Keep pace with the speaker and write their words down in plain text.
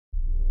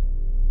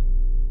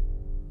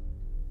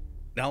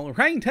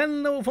Alright,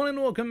 hello everyone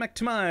and welcome back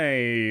to my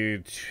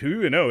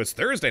it's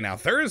Thursday now,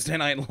 Thursday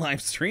night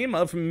live stream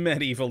of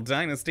Medieval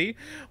Dynasty,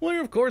 where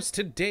of course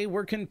today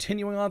we're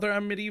continuing on our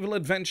medieval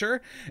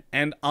adventure,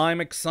 and I'm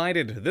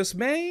excited. This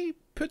may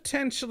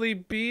potentially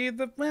be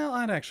well,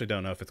 I actually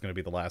don't know if it's going to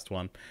be the last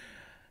one,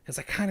 because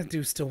I kind of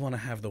do still want to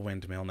have the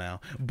windmill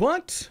now.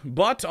 But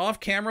off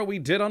camera we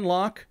did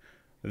unlock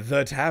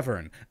the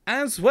tavern,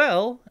 as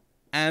well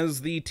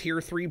as the tier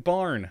 3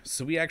 barn.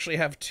 So we actually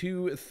have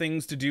two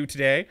things to do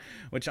today,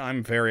 which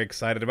I'm very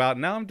excited about.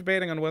 Now I'm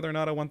debating on whether or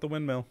not I want the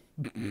windmill.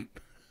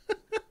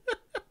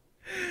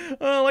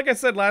 Like I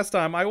said last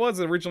time, I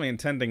was originally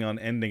intending on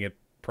ending it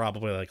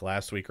probably like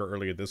last week or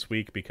earlier this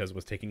week because it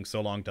was taking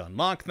so long to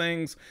unlock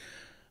things.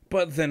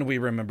 But then we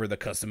remember the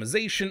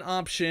customization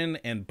option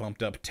and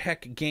bumped up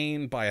tech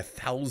gain by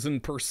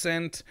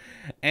 1,000%.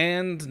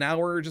 And now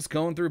we're just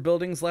going through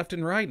buildings left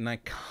and right, and I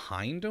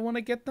kind of want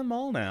to get them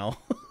all now.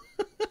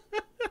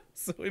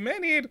 So we may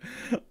need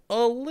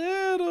a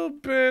little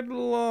bit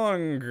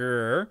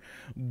longer,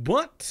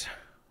 but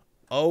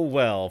oh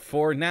well.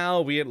 For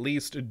now, we at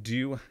least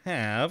do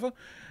have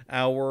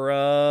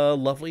our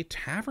lovely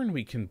tavern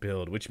we can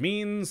build, which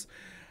means,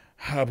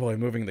 oh boy,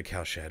 moving the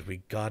cowshed.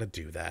 We gotta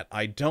do that.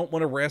 I don't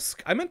want to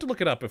risk. I meant to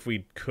look it up if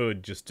we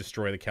could just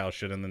destroy the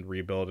cowshed and then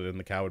rebuild it and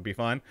the cow would be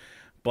fine,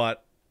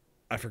 but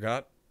I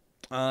forgot,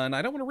 and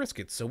I don't want to risk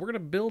it. So we're gonna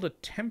build a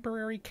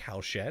temporary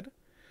cowshed.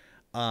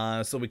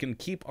 So we can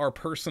keep our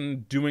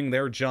person doing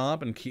their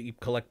job and keep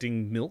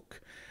collecting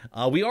milk.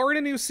 We are in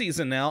a new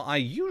season now. I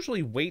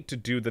usually wait to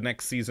do the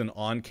next season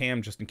on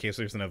cam just in case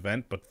there's an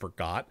event, but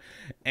forgot.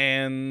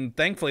 And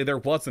thankfully there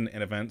wasn't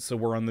an event, so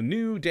we're on the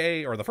new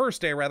day, or the first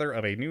day rather,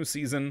 of a new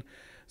season.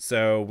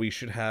 So we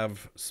should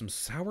have some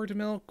soured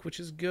milk, which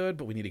is good,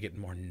 but we need to get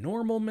more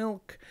normal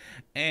milk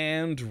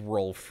and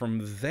roll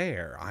from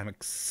there. I'm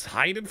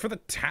excited for the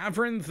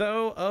tavern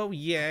though. Oh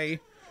yay.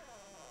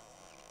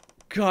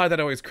 God, that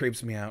always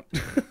creeps me out.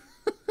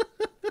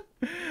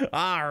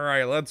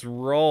 Alright, let's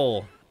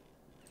roll.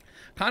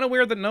 Kind of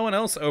weird that no one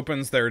else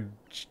opens their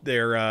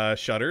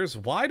shutters.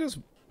 Why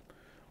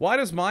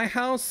does my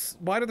house,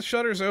 why do the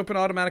shutters open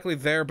automatically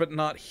there but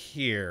not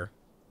here?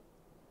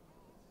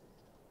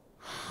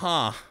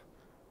 Huh.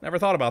 Never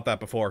thought about that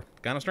before.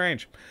 Kind of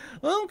strange.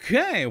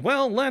 Okay,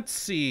 well, let's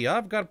see.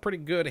 I've got a pretty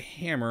good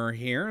hammer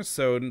here,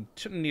 so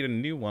shouldn't need a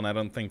new one, I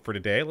don't think, for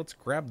today. Let's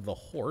grab the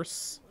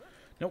horse.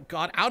 No,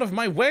 God, out of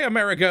my way,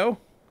 Amerigo!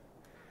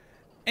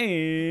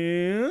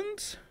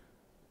 And...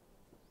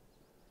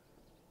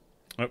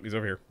 oh, he's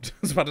over here. I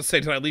was about to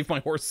say, did I leave my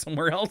horse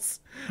somewhere else?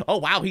 Oh,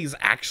 wow, he's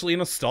actually in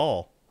a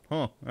stall.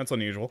 Huh, that's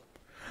unusual.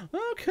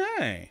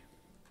 Okay.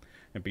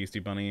 And Beastie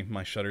Bunny,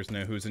 my shutters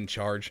know who's in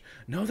charge.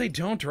 No, they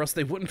don't, or else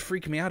they wouldn't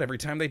freak me out every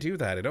time they do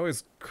that. It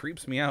always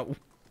creeps me out.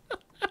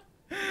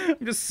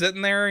 I'm just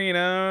sitting there, you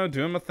know,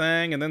 doing my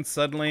thing, and then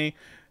suddenly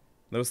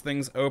those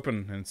things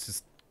open, and it's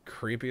just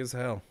creepy as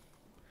hell.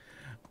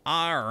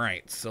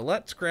 Alright, so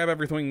let's grab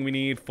everything we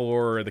need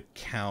for the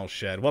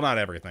cowshed. Well, not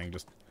everything,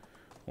 just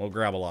we'll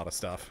grab a lot of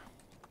stuff.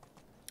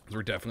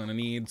 We're definitely going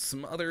to need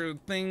some other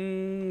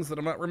things that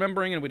I'm not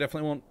remembering, and we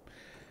definitely won't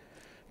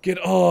get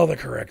all the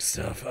correct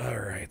stuff.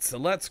 Alright, so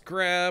let's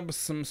grab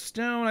some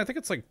stone. I think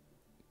it's like,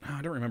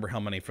 I don't remember how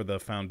many for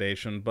the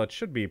foundation, but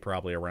should be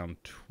probably around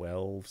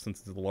 12 since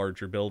it's a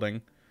larger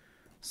building.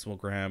 So we'll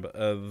grab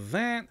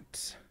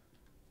that.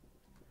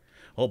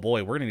 Oh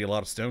boy, we're gonna need a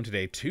lot of stone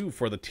today too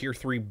for the tier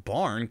 3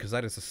 barn, because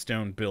that is a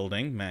stone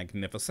building.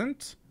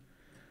 Magnificent.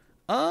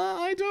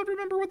 I don't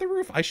remember what the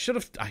roof. I should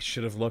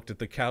have looked at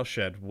the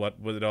cowshed. What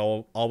it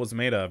all was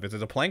made of? Is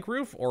it a plank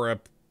roof or a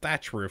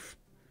thatch roof?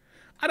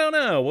 I don't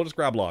know. We'll just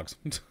grab logs.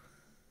 Alright,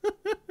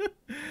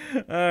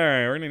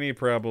 we're gonna need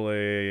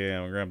probably,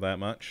 yeah, we'll grab that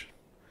much.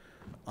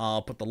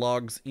 I'll put the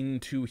logs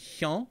into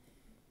here.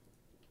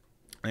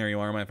 There you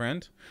are, my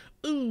friend.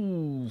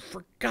 Ooh,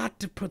 forgot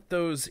to put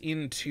those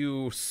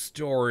into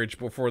storage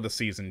before the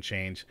season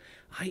change.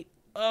 I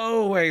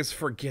always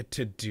forget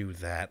to do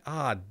that.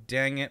 Ah,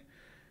 dang it.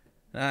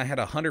 I had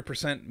a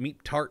 100%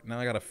 meat tart, now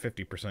I got a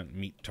 50%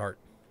 meat tart.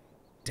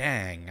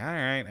 Dang,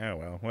 alright, oh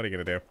well, what are you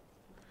gonna do?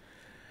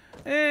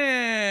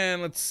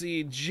 And let's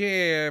see,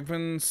 Jay, I've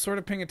been sort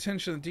of paying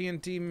attention to the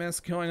D&D mess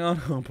going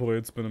on. Oh boy,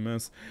 it's been a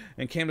mess.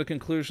 And came to the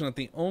conclusion that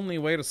the only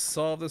way to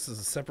solve this is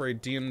to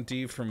separate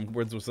D&D from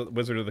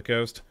Wizard of the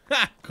Coast.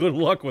 Ha! Good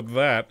luck with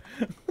that.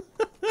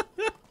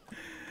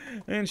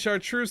 And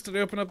Chartreuse, did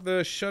open up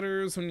the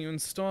shutters when you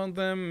installed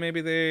them?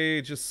 Maybe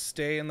they just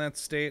stay in that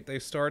state they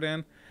start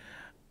in?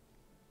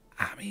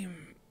 I mean,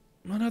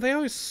 well, no, they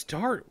always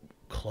start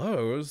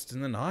closed,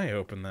 and then I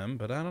open them,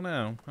 but I don't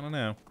know. I don't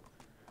know.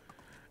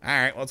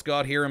 Alright, let's go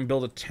out here and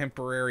build a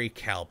temporary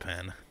cow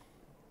pen.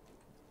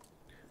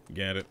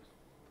 Get it.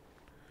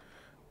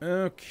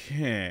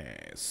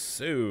 Okay,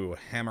 so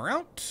hammer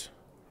out.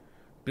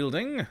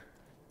 Building.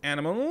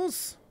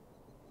 Animals.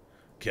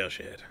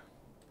 Cowshed.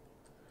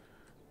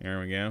 There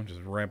we go,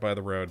 just right by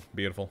the road.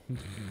 Beautiful.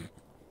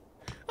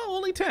 Oh,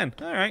 only 10.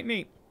 Alright,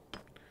 neat.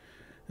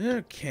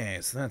 Okay,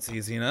 so that's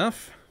easy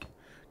enough.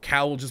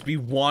 Cow will just be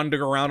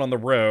wandering around on the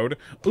road.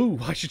 Ooh,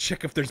 I should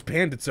check if there's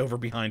bandits over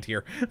behind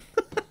here.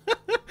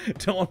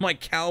 Don't want my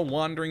cow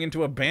wandering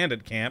into a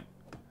bandit camp.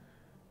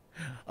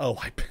 Oh,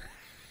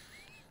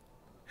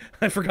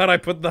 I forgot I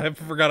put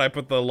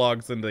the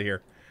logs into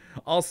here.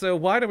 Also,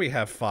 why do we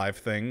have 5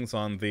 things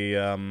on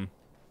the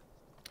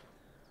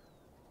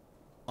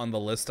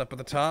list up at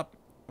the top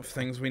of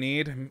things we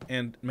need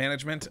and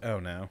management? Oh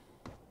no.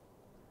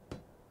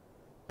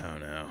 Oh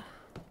no.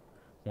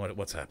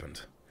 What's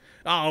happened?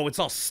 Oh, it's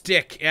all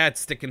stick. Yeah,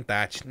 it's stick and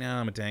thatch. No,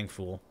 I'm a dang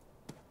fool.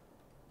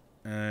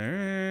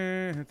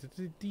 Let's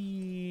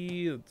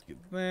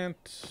get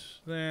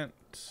that.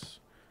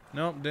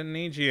 Nope, didn't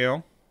need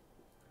you.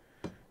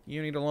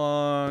 You need a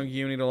log,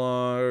 you need a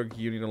log,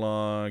 you need a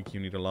log, you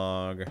need a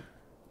log.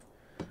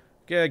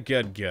 Good,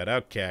 good, good.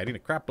 Okay, I need a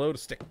crap load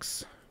of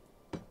sticks.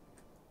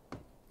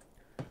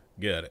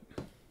 Got it.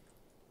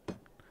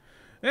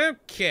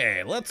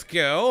 Okay, let's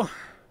go.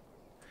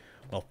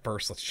 Well,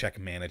 first, let's check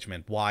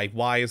management. Why?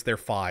 Why is there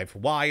 5?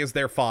 Why is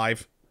there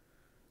 5?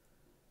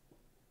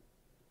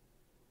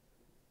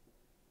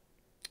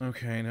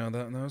 Okay, no,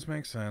 those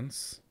make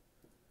sense.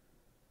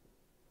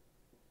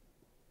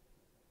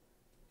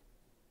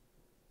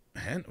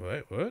 And,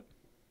 wait, what?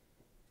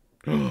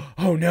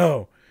 Oh,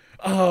 no.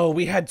 Oh,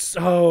 we had...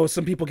 Oh,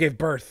 some people gave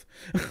birth.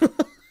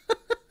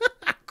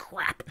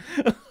 Crap.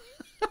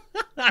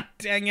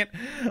 Dang it.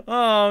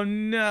 Oh,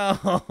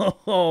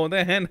 no.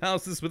 The hen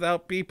house is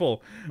without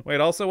people. Wait,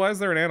 also, why is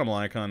there an animal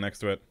icon next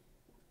to it?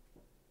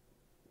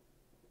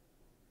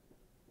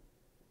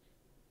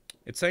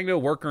 It's saying no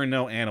worker and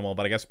no animal,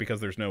 but I guess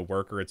because there's no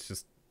worker, it's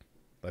just...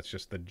 That's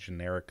just the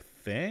generic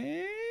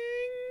thing?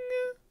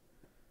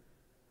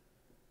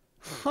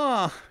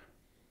 Huh.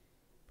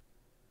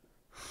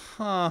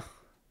 Huh.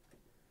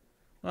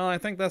 Well, I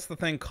think that's the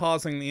thing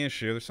causing the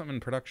issue. There's something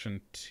in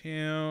production,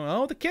 too.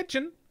 Oh, the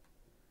kitchen.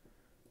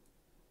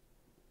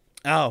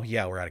 Oh,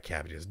 yeah, we're out of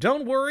cabbages.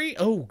 Don't worry.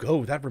 Oh,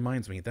 that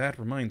reminds me. That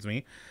reminds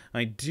me.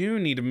 I do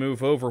need to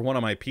move over one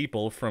of my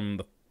people from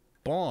the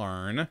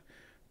barn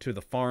to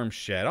the farm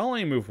shed. I'll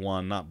only move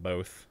one, not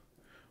both.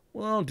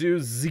 We'll do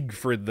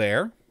Siegfried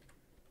there.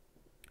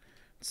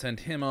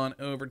 Send him on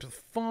over to the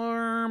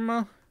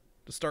farm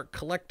to start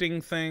collecting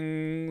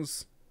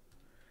things.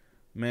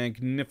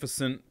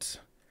 Magnificent.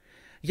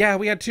 Yeah,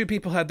 we had 2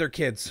 people had their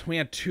kids. We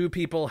had 2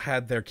 people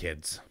had their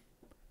kids.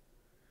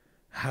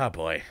 Ah,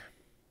 boy.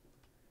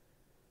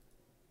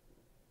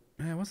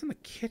 It wasn't the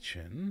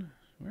kitchen.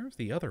 Where was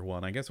the other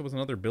one? I guess it was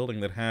another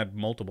building that had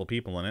multiple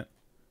people in it.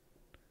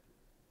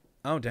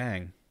 Oh,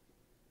 dang.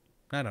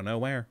 I don't know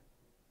where.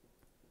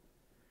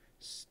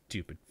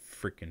 Stupid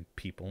freaking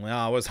people. Oh,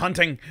 I was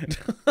hunting.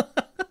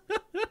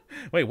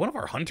 Wait, one of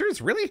our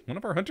hunters? Really? One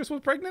of our hunters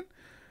was pregnant?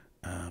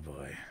 Oh,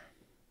 boy.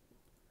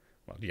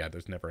 Well, yeah,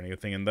 there's never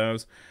anything in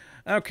those.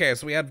 Okay,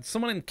 so we had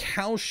someone in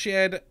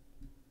cowshed.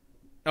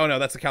 Oh, no,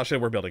 that's the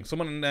cowshed we're building.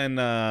 Someone in,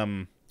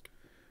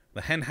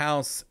 the hen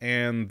house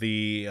and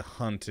the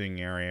hunting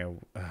area.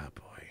 Oh,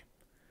 boy.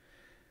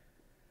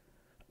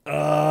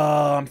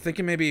 I'm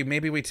thinking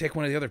maybe we take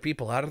one of the other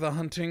people out of the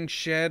hunting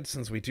shed,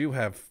 since we do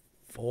have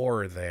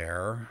 4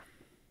 there.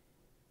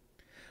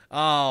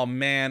 Oh,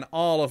 man,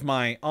 all of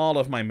my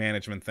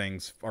management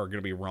things are going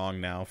to be wrong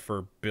now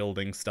for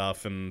building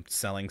stuff and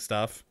selling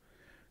stuff.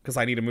 Because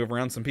I need to move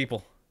around some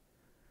people.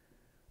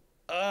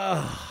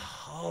 Ugh,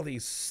 all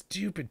these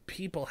stupid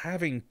people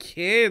having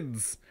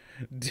kids.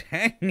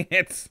 Dang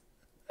it.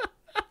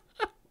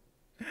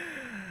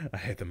 I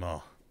hate them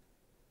all.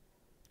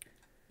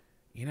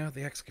 You know,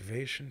 the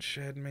excavation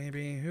shed,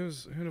 maybe? Who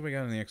do we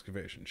got in the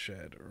excavation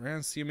shed?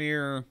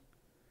 Ransomir.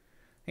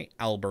 Hey,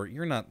 Albert,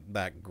 you're not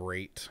that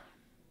great.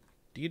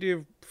 Do you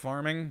do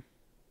farming?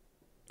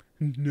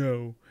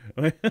 No.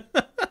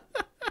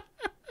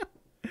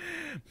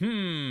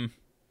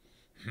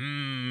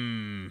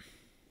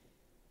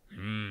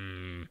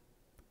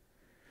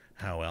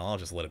 Oh, well, I'll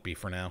just let it be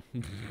for now.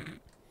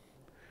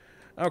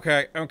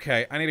 Okay.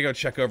 I need to go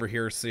check over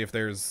here, see if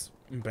there's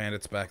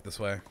bandits back this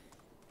way.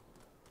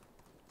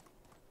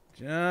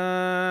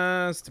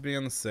 Just to be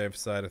on the safe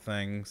side of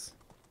things.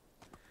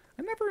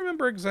 I never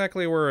remember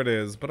exactly where it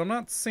is, but I'm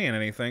not seeing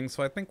anything,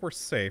 so I think we're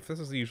safe. This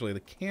is usually the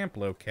camp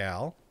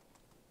locale.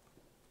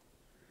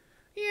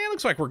 Yeah,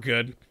 looks like we're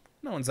good.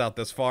 No one's out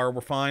this far.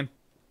 We're fine.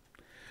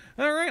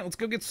 Alright, let's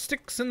go get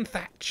sticks and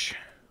thatch.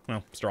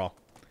 Well, straw.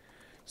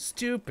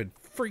 Stupid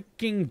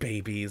freaking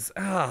babies.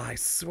 Ah, I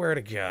swear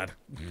to God.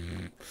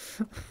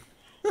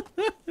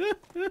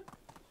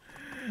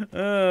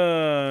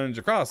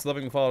 Jacross,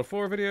 loving the Fallout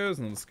 4 videos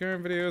and the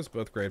Skyrim videos,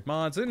 both great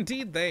mods.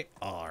 Indeed they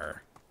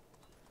are.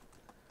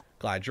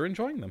 Glad you're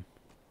enjoying them.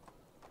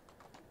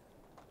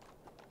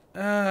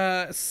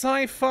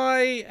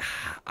 Sci-fi.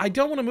 I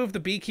don't want to move the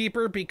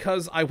beekeeper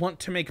because I want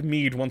to make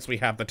mead once we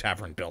have the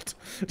tavern built.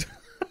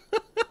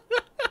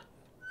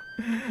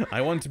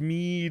 I want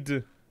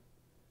mead.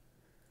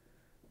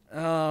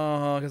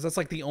 Oh, because that's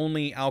like the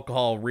only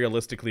alcohol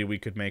realistically we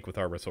could make with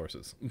our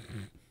resources.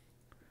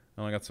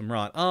 Oh, I got some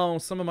rot. Oh,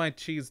 some of my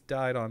cheese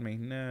died on me.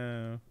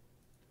 No.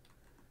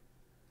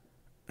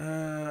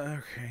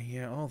 Okay,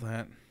 yeah, all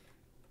that.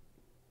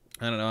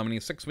 I don't know how many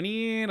sticks we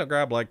need. I'll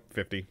grab like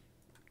 50.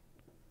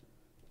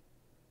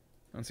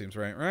 That seems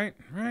right, right?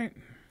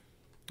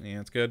 Yeah,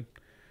 it's good.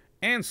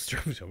 And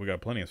straw. We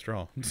got plenty of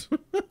straw.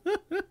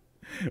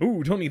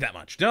 Ooh, don't need that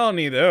much. Don't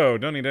need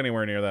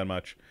anywhere near that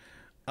much.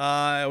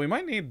 We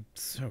might need,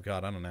 oh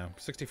god, I don't know,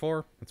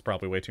 64? That's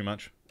probably way too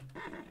much.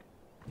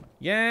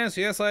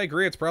 Yes, I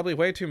agree. It's probably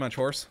way too much,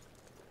 horse.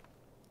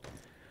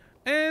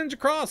 And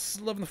Jacross,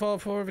 loving the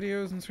Fallout 4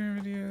 videos and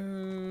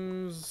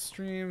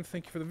stream.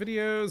 Thank you for the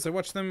videos. I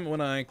watch them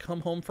when I come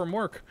home from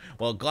work.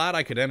 Well, glad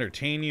I could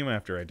entertain you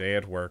after a day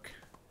at work.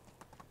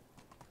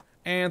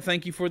 And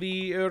thank you for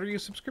the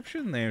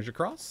resubscription there,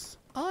 Jacross.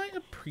 I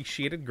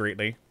appreciate it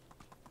greatly.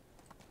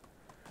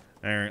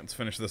 Alright, let's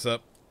finish this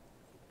up.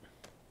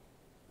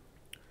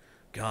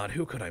 God,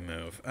 who could I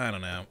move? I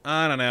don't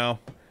know.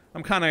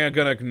 I'm kind of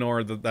gonna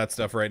ignore that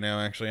stuff right now,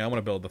 actually. I want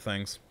to build the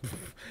things.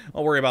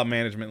 I'll worry about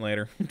management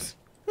later.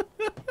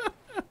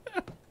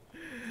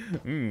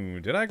 Ooh,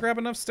 did I grab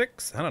enough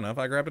sticks? I don't know if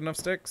I grabbed enough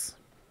sticks.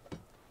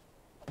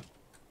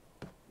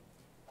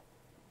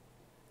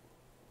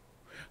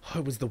 Oh,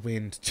 it was the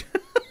wind.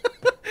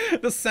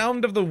 The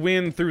sound of the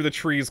wind through the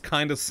trees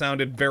kind of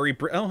sounded very...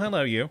 Oh,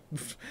 hello, you.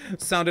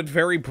 Sounded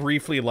very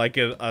briefly like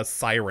a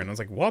siren. I was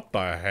like, what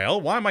the hell?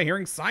 Why am I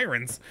hearing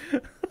sirens?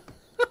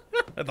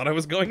 I thought I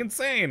was going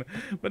insane.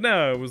 But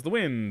no, it was the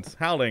wind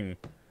howling.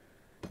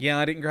 Yeah,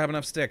 I didn't grab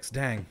enough sticks.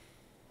 Dang.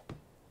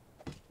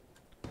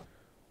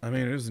 I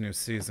mean, it is a new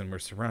season. We're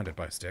surrounded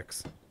by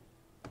sticks.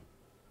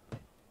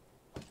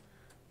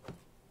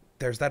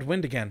 There's that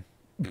wind again.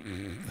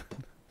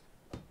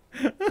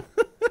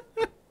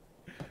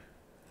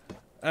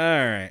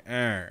 Alright.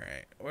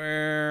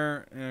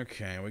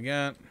 Okay, we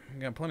got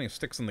plenty of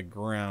sticks on the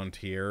ground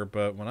here,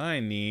 but what I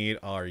need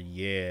are,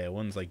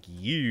 ones like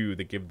you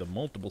that give the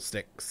multiple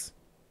sticks.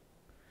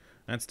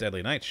 That's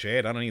Deadly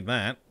Nightshade. I don't need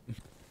that.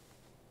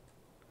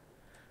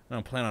 I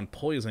don't plan on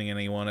poisoning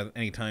anyone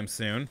anytime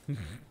soon.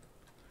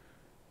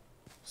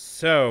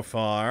 So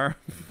far.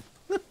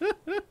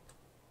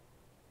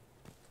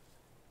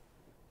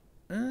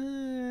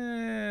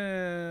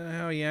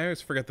 Oh yeah, I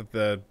always forget that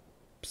the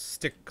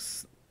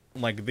sticks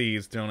like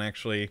these don't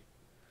actually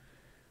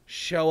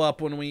show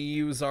up when we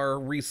use our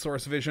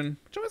resource vision,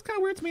 which always kind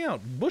of weirds me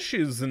out.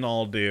 Bushes and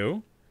all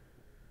do,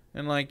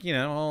 and like, you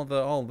know,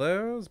 all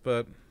those,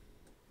 but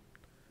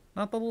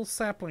not the little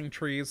sapling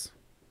trees.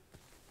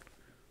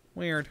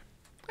 Weird.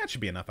 That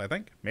should be enough, I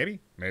think. Maybe,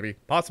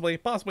 possibly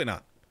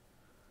not.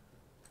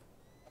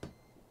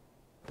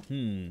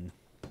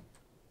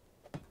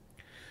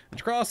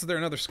 Cross, is there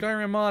another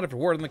Skyrim mod after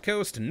Ward on the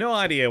Coast? No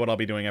idea what I'll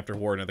be doing after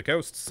Ward on the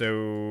Coast, so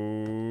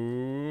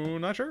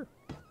not sure.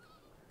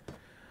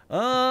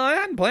 I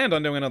hadn't planned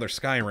on doing another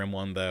Skyrim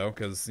one, though,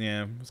 because,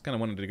 yeah, I just kind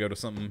of wanted to go to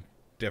something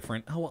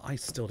different. Oh, well, I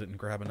still didn't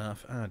grab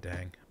enough. Ah,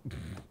 dang.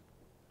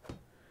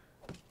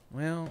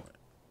 Well,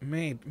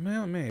 maybe.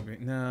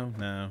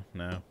 No.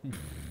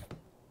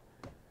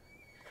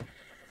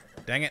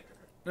 Dang it.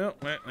 Oh,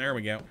 well, there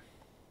we go.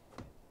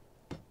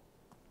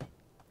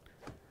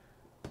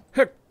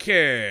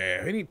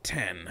 Okay, we need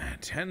 10.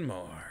 10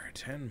 more.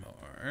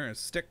 There's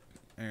a stick.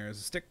 There's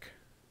a stick.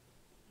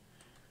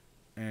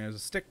 There's a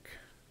stick.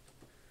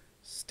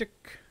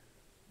 Stick.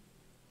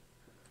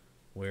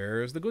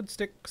 Where's the good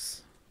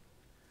sticks?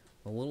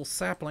 The little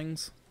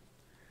saplings.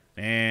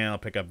 I'll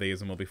pick up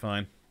these and we'll be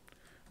fine.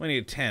 We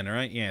need 10,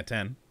 right? Yeah,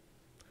 10.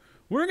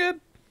 We're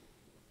good.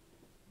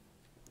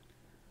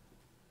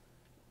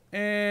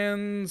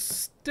 And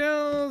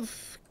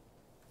stealth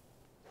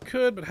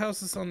could, but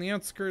houses on the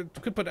outskirts.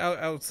 Could put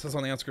houses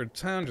on the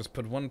outskirts of town. Just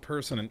put one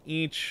person in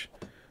each.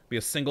 Be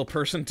a single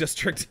person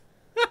district.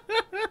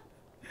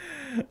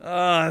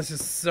 It's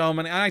just so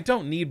many. I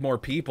don't need more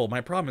people. My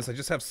problem is I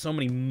just have so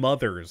many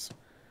mothers.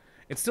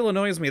 It still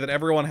annoys me that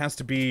everyone has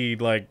to be,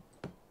 like,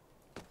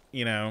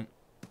 you know,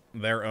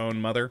 their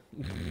own mother.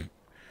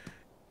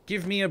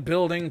 Give me a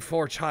building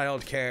for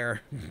childcare.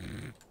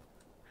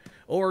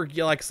 Or,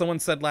 yeah, like someone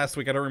said last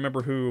week, I don't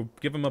remember who,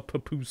 give them a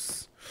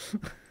papoose.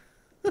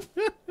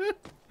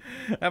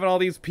 Having all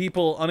these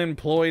people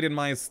unemployed in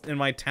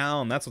my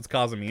town, that's what's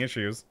causing me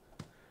issues.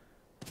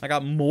 I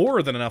got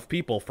more than enough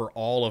people for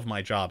all of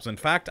my jobs. In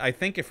fact, I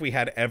think if we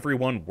had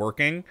everyone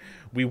working,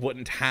 we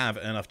wouldn't have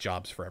enough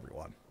jobs for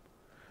everyone.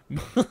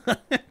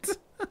 But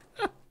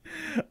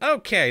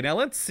okay, now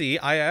let's see.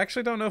 I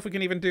actually don't know if we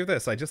can even do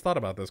this. I just thought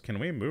about this. Can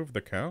we move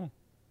the cow?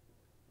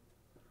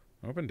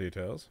 Open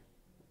details.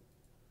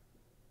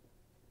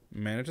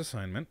 Manage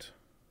assignment.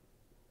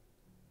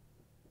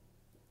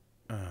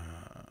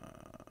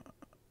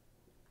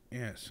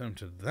 Yeah, send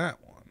to that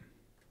one.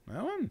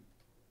 That one?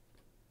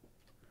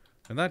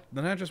 Did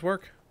that just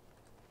work?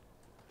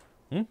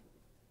 Hmm?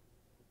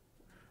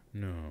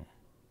 No.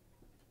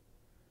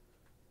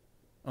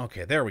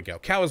 Okay, there we go.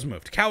 Cow is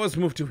moved. Cow is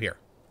moved to here.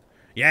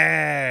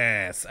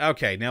 Yes!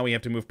 Okay, now we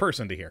have to move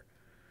person to here.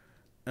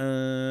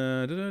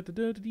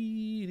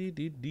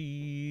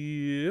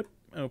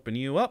 Open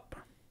you up.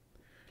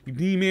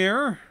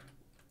 Demir.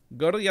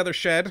 Go to the other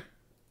shed.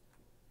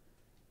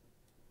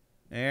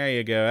 There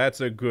you go. That's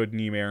a good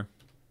Ymir.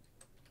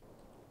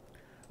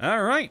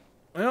 Alright.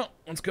 Well,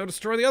 let's go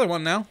destroy the other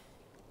one now.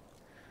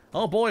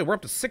 Oh boy, we're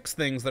up to 6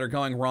 things that are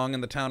going wrong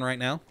in the town right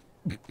now.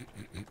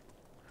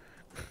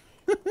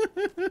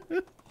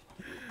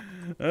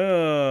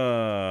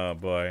 Oh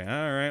boy.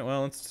 Alright,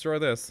 well, let's destroy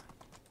this.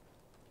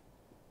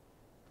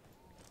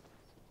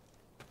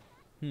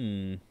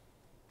 Get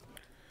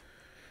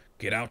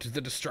out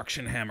the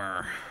destruction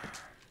hammer.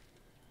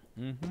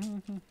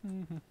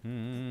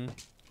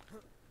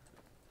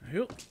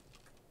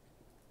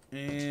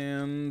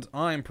 And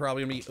I'm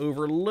probably going to be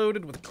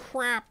overloaded with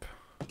crap.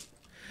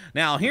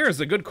 Now, here's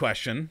a good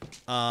question,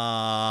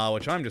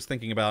 which I'm just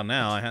thinking about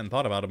now. I hadn't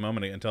thought about a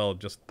moment until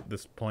just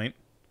this point.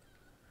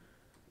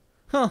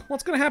 Huh,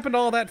 what's going to happen to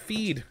all that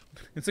feed?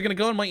 Is it going to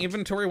go in my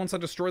inventory once I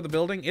destroy the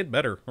building? It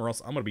better, or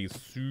else I'm going to be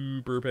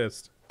super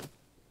pissed.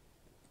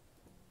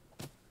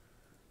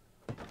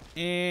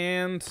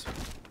 And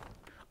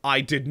I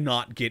did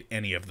not get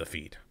any of the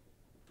feed.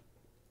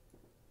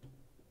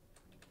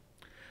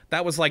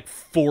 That was like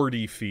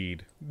 40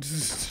 feed.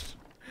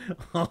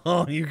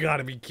 Oh, you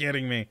gotta be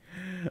kidding me.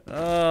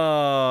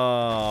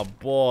 Oh,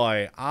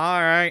 boy.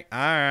 Alright,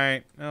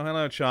 alright. Oh,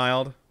 hello,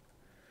 child.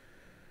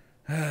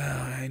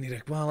 I need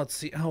a... Well, let's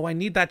see. Oh, I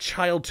need that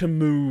child to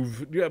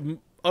move.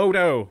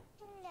 Odo.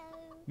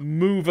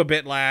 Move a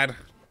bit, lad.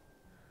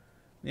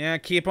 Yeah,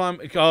 keep on...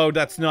 Oh,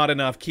 that's not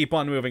enough. Keep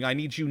on moving. I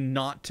need you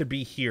not to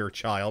be here,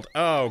 child.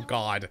 Oh,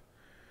 God.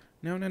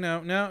 No, no, no,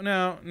 no,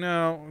 no,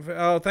 no.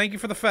 Oh, thank you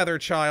for the feather,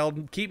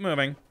 child. Keep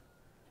moving.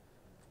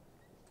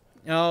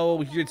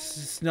 Oh,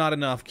 it's not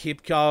enough.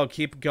 Keep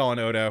going,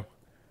 Odo.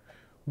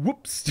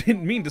 Whoops,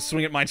 didn't mean to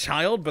swing at my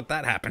child, but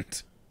that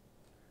happened.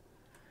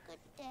 Good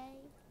day.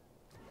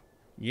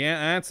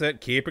 Yeah, that's it.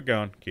 Keep it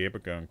going. Keep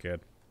it going, kid.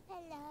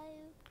 Hello.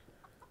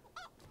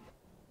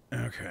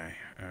 Okay,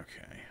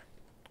 okay.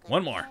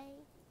 One more.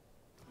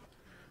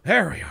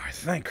 There we are.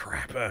 Thank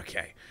crap.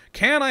 Okay.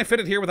 Can I fit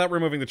it here without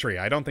removing the tree?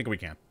 I don't think we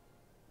can.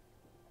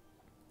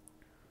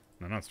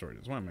 No, not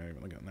storage. Why am I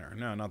even looking there?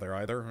 No, not there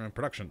either.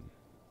 Production.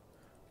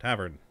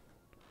 Tavern.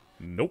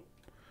 Nope.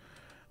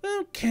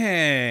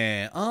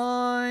 Okay.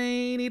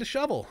 I need a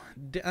shovel.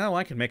 Oh,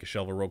 I can make a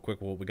shovel real quick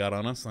with what we got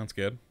on us. That's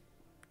good.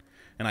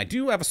 And I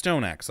do have a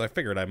stone axe. I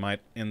figured I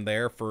might in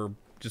there for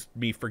just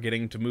me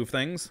forgetting to move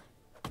things.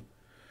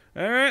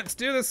 Alright, let's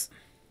do this.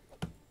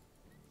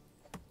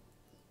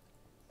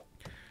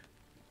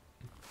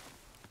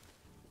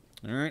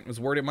 Alright, was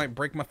worried it might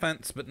break my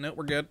fence, but no,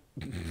 we're good.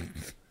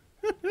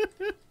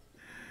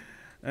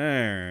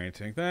 Alright,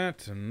 take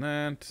that, and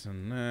that,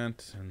 and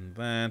that, and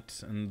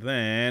that, and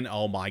then...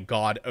 Oh my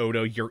god,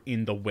 Odo, you're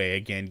in the way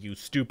again, you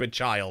stupid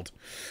child.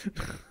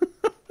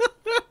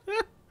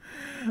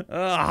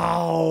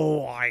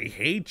 Oh, I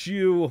hate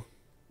you.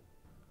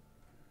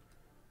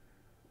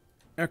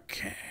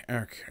 Okay,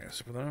 okay,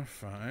 so put that on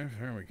 5,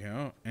 there we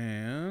go,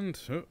 and...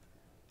 Oh,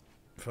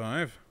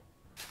 5.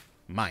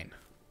 Mine.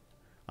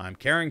 I'm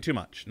carrying too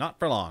much. Not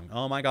for long.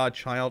 Oh my god,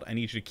 child, I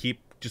need you to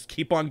just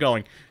keep on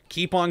going.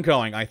 Keep on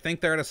going. I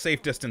think they're at a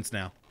safe distance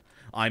now.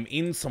 I'm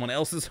in someone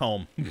else's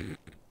home.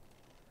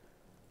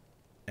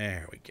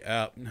 There we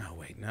go. No,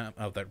 wait, no.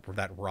 Oh, that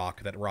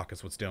rock. That rock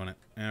is what's doing it.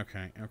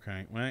 Okay,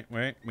 okay. Wait,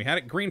 wait. We had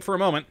it green for a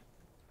moment.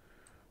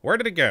 Where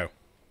did it go?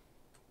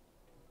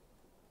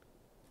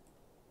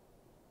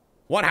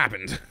 What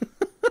happened?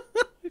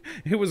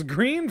 It was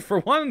green for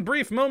one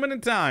brief moment in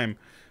time.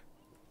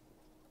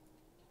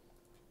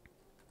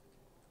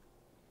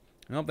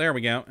 Oh, there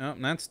we go. Oh,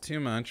 that's too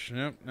much.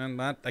 Nope, and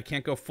that I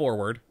can't go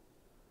forward.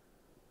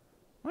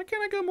 Why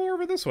can't I go more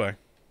over this way?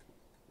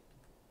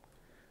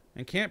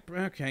 I can't...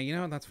 Okay, you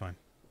know what? That's fine.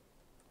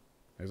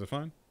 Is it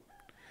fine?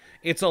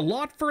 It's a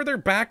lot further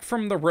back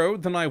from the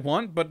road than I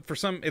want, but for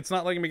some... It's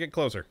not letting me get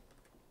closer.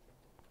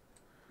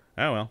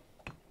 Oh, well.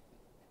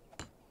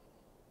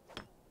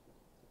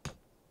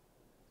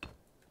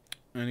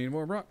 I need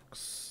more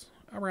rocks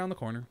around the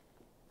corner.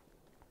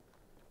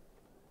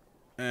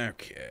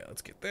 Okay,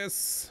 let's get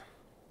this.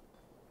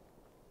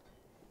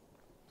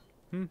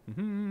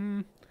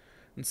 In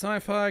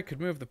sci-fi,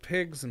 could move the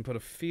pigs and put a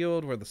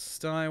field where the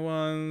sty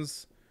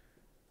was.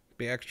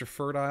 Be extra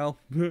fertile.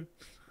 I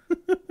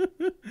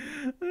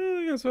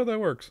guess how that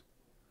works.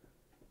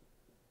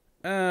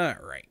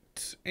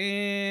 Alright.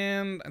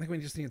 And I think we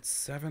just need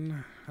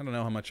 7. I don't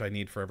know how much I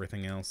need for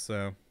everything else,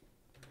 so...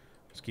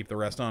 Just keep the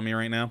rest on me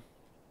right now.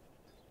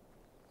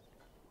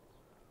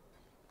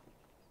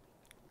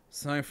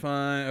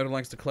 Sci-fi. Odo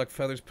likes to collect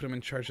feathers, put him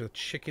in charge of the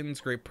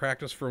chickens. Great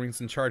practice for when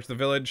he's in charge of the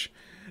village.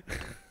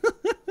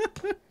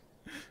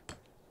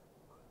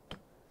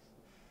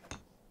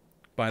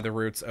 By the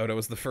roots, Odo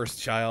was the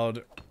first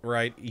child,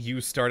 right?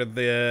 You started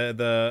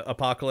the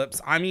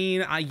apocalypse. I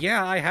mean,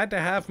 yeah, I had to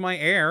have my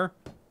heir.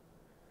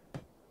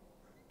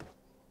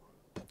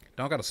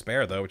 Don't got a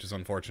spare, though, which is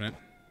unfortunate.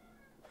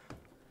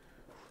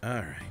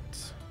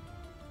 Alright.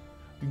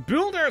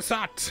 Builder's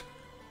hut!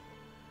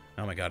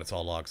 Oh my god, it's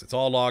all logs. It's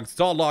all logs. It's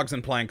all logs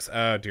and planks.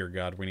 Oh, dear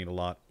god, we need a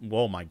lot.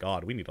 Oh my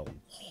god, we need a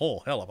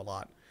whole hell of a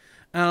lot.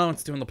 Oh,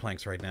 it's doing the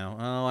planks right now.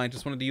 Oh, I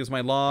just wanted to use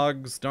my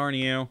logs. Darn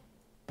you.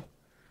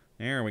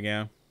 There we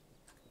go.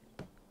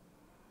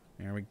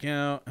 There we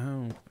go.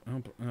 Oh,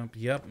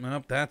 yep,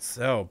 nope, that's...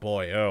 Oh,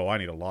 boy. Oh, I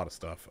need a lot of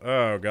stuff.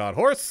 Oh, God.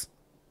 Horse!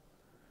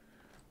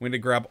 We need to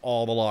grab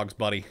all the logs,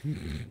 buddy.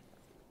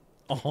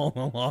 All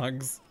the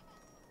logs.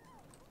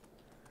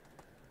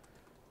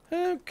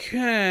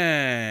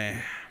 Okay.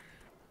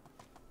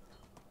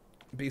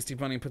 Beastie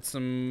Bunny put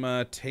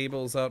some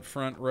tables out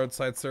front,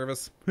 roadside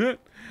service. You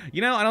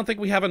know, I don't think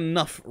we have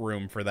enough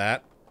room for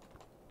that.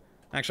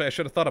 Actually, I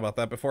should have thought about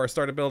that before I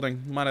started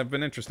building. Might have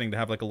been interesting to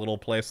have like a little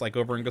place like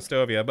over in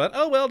Gustovia, but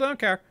oh well, don't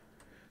care.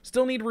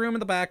 Still need room in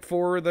the back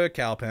for the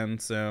cow pen,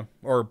 so...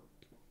 Or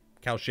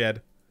cow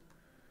shed.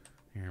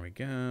 Here we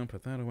go,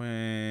 put that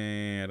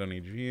away. I don't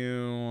need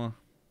you.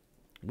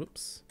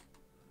 Whoops.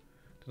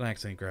 Did I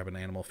accidentally grab an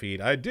animal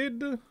feed? I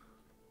did.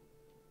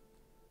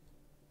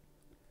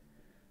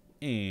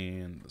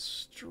 And the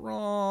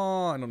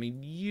straw. I don't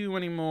need you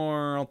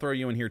anymore. I'll throw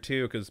you in here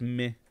too, because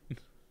meh.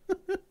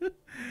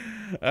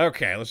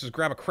 Okay, let's just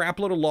grab a crap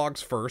load of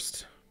logs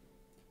first.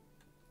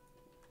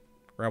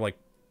 Grab like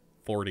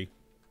 40.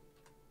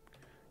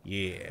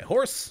 Yeah,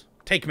 horse,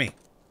 take me.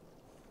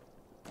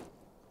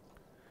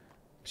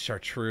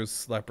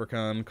 Chartreuse,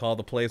 leprechaun, call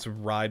the place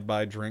ride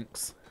by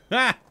drinks.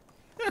 Ha!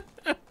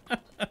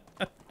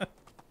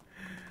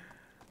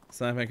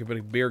 Sci-fi could put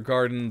a beer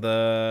garden,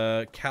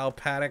 the cow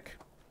paddock.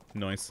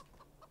 Nice.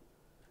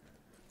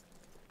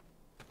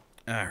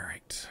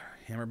 Alright.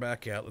 Hammer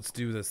back out. Let's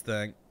do this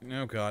thing.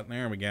 Oh god,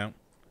 there we go.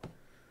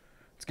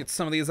 Let's get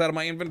some of these out of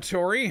my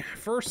inventory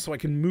first so I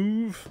can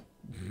move.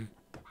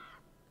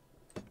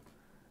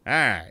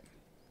 Alright.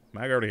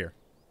 Back over to here.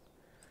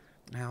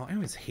 Now, I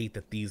always hate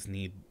that these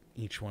need...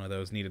 Each one of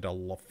those needed a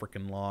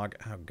freaking log.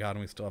 Oh god, and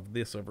we still have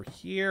this over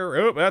here.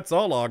 Oh, that's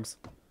all logs.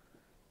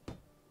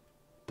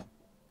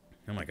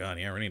 Oh my god,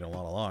 yeah, we need a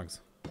lot of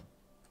logs.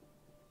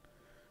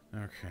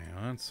 Okay,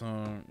 that's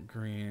all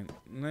green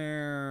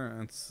there.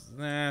 That's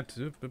that.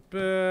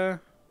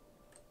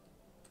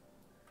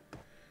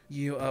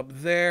 You up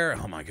there.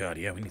 Oh my god,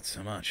 yeah, we need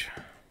so much.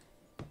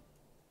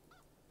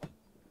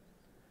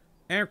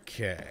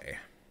 Okay.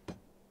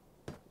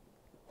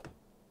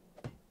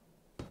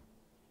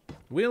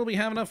 Will we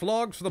have enough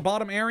logs for the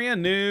bottom area?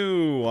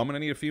 No, I'm gonna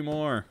need a few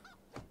more.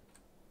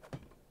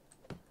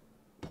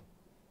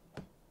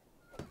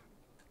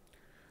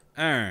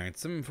 Alright,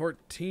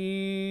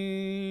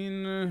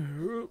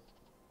 714.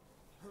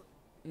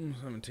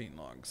 17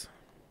 logs.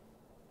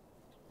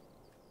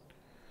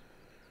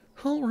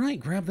 Alright,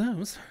 grab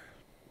those.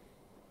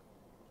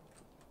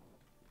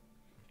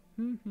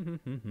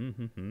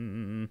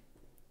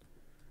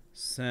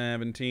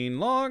 17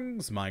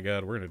 logs. My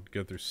god, we're gonna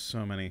go through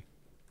so many.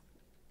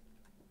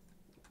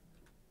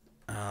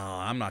 Oh,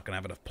 I'm not gonna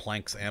have enough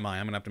planks, am I?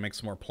 I'm gonna have to make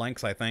some more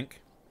planks, I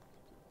think.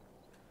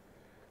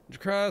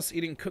 Cross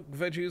eating cooked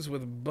veggies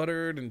with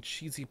buttered and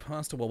cheesy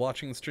pasta while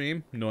watching the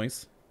stream.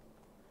 Nice.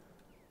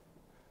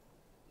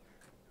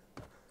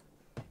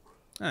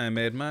 I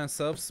made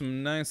myself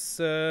some nice,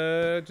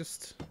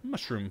 just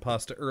mushroom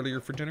pasta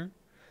earlier for dinner.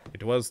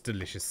 It was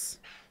delicious.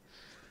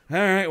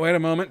 Alright, wait a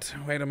moment.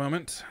 Wait a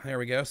moment. There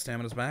we go.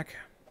 Stamina's back.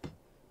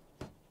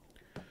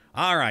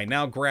 Alright,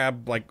 now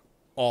grab, like,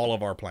 all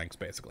of our planks,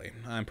 basically.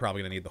 I'm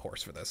probably gonna need the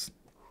horse for this.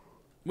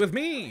 With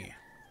me!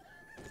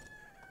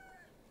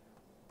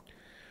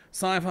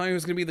 Sci-fi,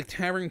 who's gonna be the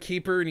tavern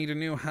keeper? Need a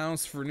new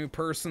house for a new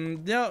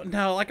person?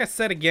 No, like I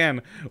said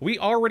again, we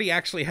already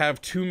actually have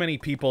too many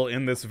people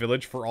in this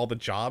village for all the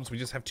jobs. We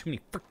just have too many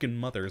freaking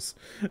mothers.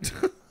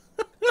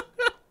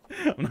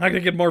 I'm not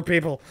gonna get more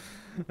people.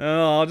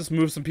 Oh, I'll just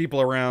move some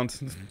people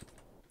around.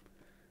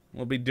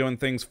 We'll be doing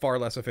things far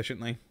less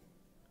efficiently.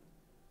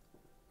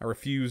 I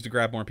refuse to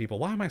grab more people.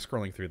 Why am I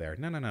scrolling through there?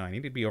 No, I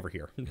need to be over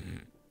here.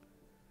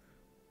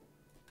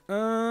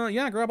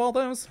 Yeah, grab all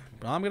those.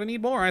 I'm gonna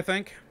need more, I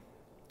think.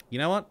 You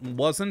know what?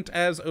 Wasn't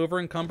as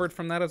over-encumbered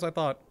from that as I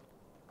thought.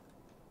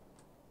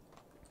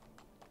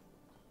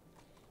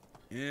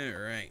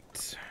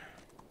 Alright.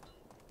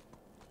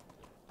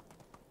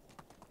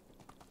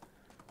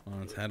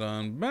 Let's head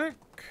on back.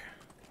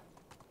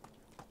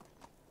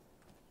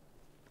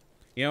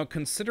 You know,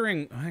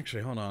 considering...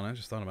 Actually, hold on. I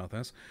just thought about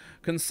this.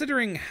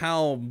 Considering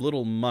how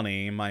little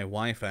money my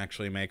wife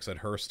actually makes at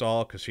her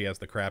stall, because she has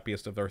the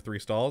crappiest of our 3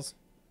 stalls.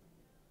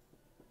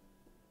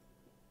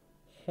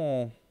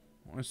 Oh...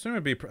 I assume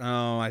it'd be.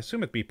 Oh, I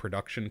assume it'd be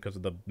production because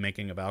of the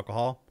making of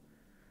alcohol.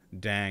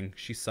 Dang,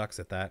 she sucks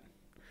at that.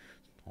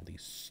 All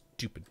these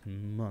stupid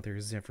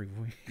mothers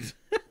everywhere.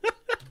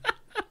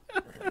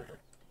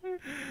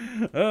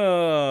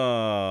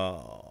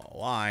 Oh,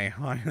 why?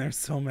 Why? There's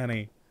so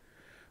many.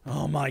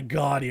 Oh my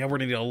god! Yeah, we're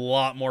gonna need a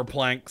lot more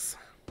planks.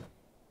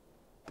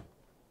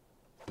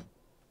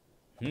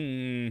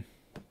 And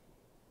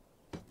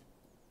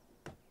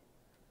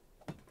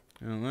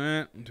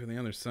that to the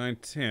other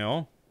side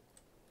too.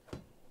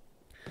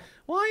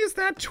 Why is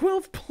that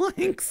 12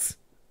 planks?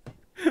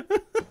 I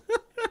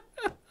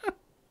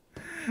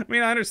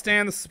mean, I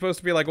understand this is supposed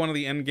to be like one of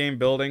the end game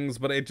buildings,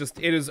 but it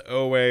is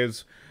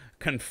always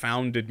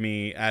confounded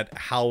me at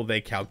how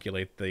they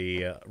calculate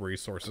the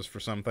resources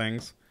for some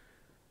things.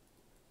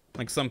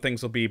 Like, some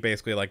things will be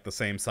basically, like, the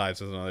same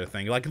size as another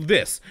thing. Like,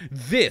 this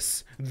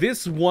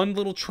one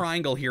little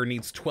triangle here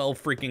needs 12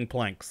 freaking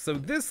planks. So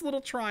this little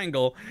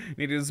triangle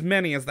needed as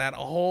many as that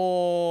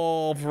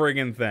whole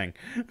friggin' thing.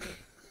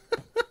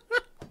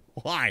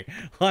 Why?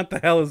 What the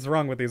hell is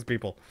wrong with these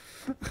people?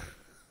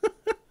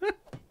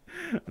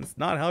 It's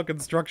not how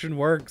construction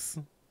works.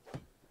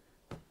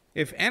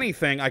 If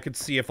anything, I could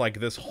see if, like,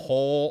 this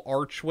whole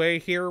archway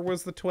here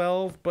was the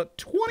 12, but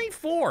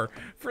 24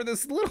 for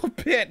this little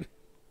bit.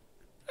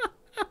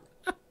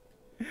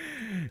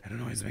 It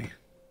annoys me.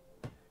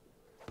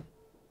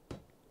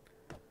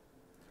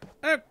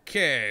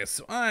 Okay,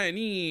 so I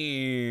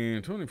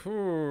need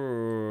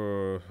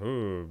 24.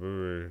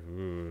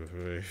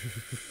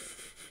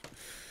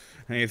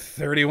 I need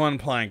 31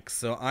 planks,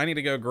 so I need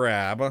to go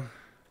grab.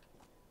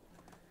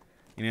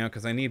 You know,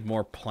 because I need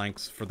more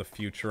planks for the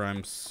future,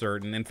 I'm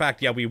certain. In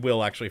fact, yeah, we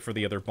will actually for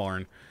the other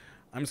barn.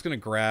 I'm just going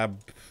to grab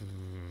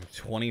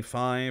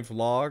 25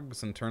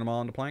 logs and turn them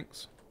all into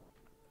planks.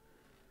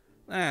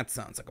 That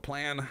sounds like a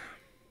plan.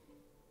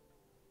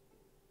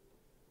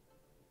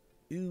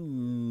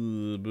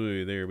 Ooh,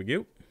 boy, there we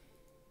go.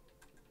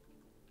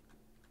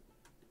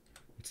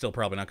 It's still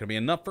probably not going to be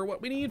enough for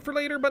what we need for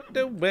later, but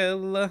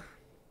well.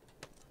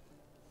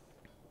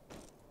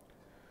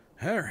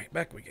 Alright,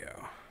 back we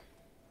go.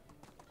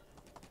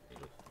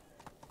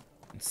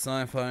 In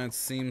sci-fi, it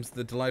seems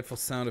the delightful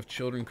sound of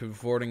children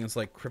cavorting is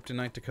like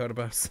kryptonite to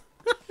Kottabos.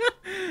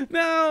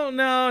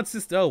 No, it's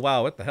just, oh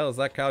wow, what the hell is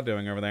that cow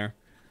doing over there?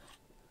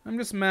 I'm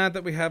just mad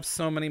that we have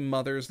so many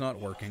mothers not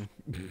working.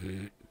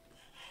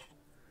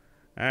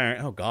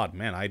 Alright, oh god,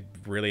 man, I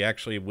really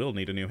actually will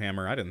need a new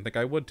hammer. I didn't think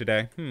I would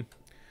today.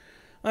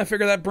 I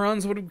figured that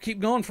bronze would keep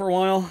going for a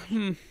while.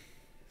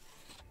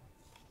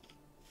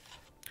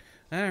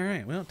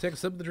 Alright, well, take a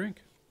sip of the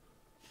drink.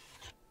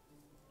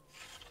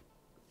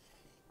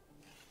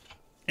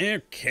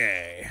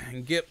 Okay,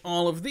 and get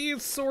all of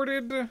these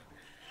sorted.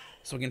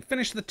 So we can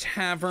finish the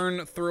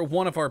tavern, throw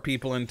one of our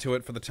people into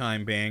it for the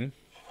time being.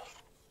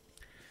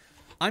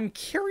 I'm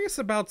curious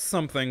about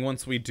something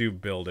once we do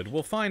build it.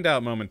 We'll find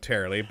out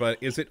momentarily, but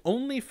is it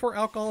only for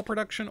alcohol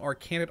production, or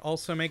can it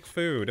also make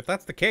food? If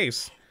that's the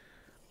case,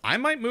 I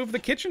might move the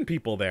kitchen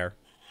people there.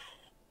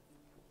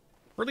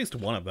 Or at least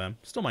one of them.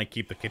 Still might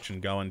keep the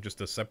kitchen going just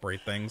to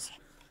separate things.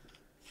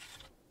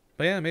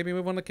 But yeah, maybe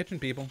move one of the kitchen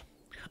people.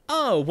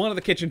 Oh, one of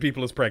the kitchen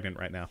people is pregnant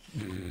right now.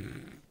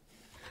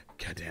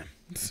 Goddamn.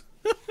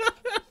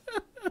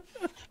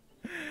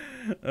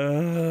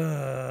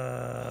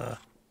 Alright.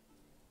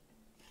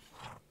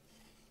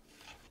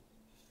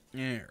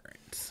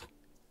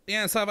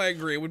 Yeah, so I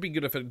agree. It would be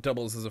good if it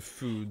doubles as a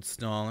food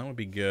stall. That would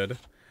be good.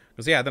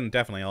 Because, yeah, then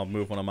definitely I'll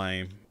move one of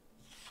my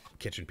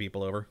kitchen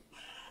people over.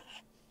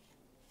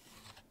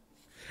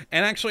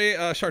 And actually,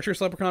 Chartreuse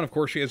Leprechaun, of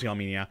course she is. I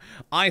mean, yeah.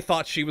 I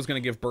thought she was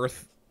going to give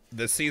birth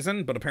this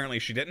season, but apparently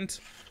she didn't.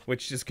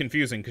 Which is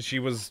confusing, because she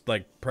was,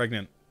 like,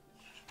 pregnant.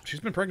 She's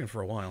been pregnant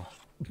for a while.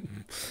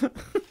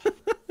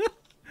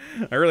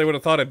 I really would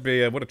have thought it'd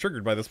be, would have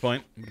triggered by this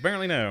point. But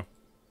apparently no.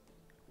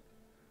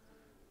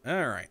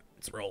 Alright,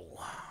 let's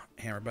roll.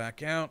 Hammer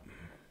back out.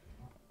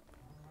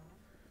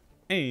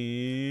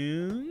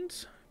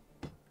 And...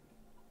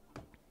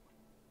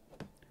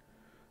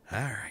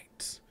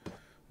 Alright.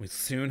 We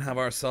soon have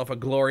ourselves a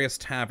glorious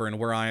tavern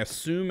where I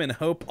assume and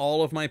hope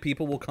all of my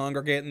people will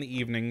congregate in the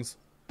evenings,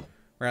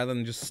 rather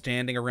than just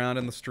standing around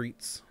in the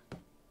streets.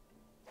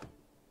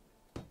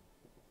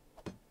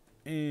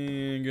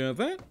 And got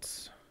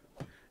that.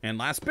 And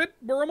last bit,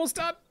 we're almost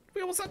done.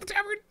 We almost have the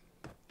tavern.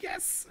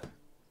 Yes.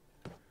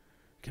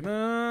 Come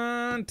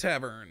on,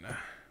 tavern.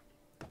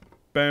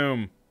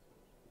 Boom.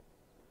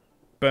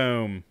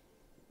 Boom.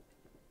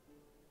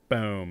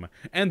 Boom.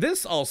 And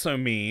this also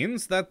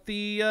means that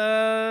the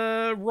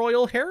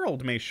Royal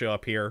Herald may show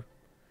up here.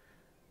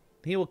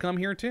 He will come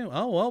here too.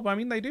 Oh, well, I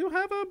mean, they do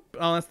have a...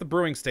 Oh, that's the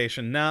brewing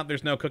station. Nah,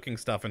 there's no cooking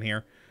stuff in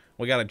here.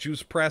 We got a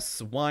juice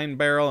press, wine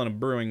barrel, and a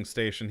brewing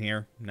station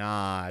here.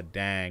 Nah,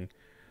 dang.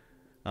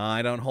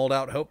 I don't hold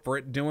out hope for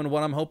it doing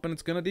what I'm hoping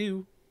it's gonna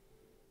do.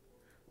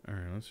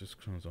 Alright, let's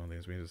just close all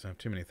these. We just have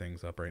too many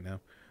things up right now.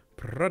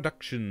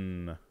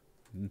 Production.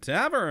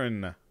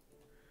 Tavern.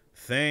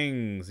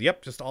 Things.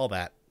 Yep, just all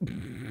that.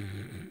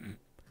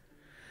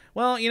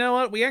 Well, you know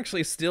what? We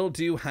actually still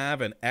do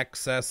have an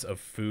excess of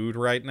food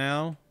right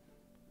now.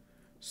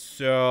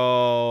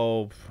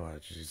 So... Oh,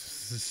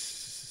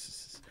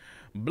 Jesus.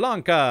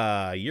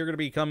 Blanca, you're going to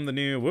become the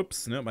new...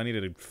 Whoops, nope, I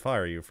needed to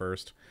fire you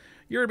first.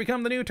 You're going to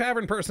become the new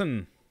tavern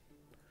person.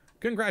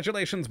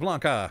 Congratulations,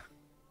 Blanca.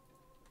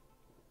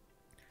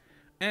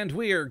 And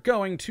we're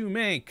going to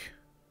make...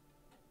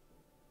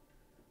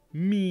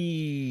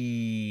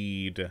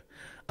 mead.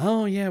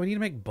 Oh, yeah, we need to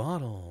make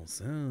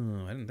bottles.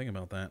 Oh, I didn't think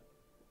about that.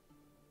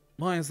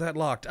 Why is that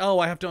locked? Oh,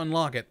 I have to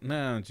unlock it.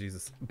 No,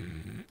 Jesus.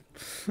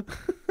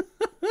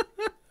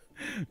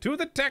 To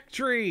the tech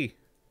tree.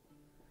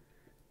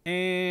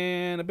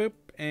 And a boop,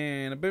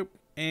 and a boop,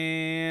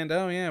 And,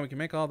 oh yeah, we can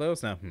make all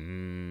those now.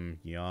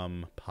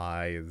 Yum.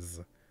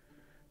 Pies.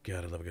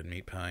 God, I love a good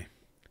meat pie.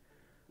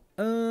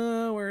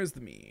 Where is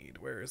the mead?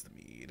 Where is the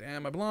mead?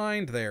 Am I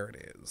blind? There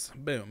it is.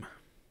 Boom.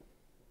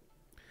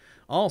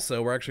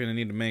 Also, we're actually going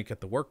to need to make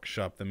at the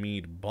workshop the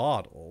mead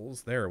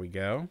bottles. There we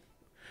go.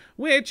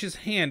 Which is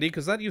handy,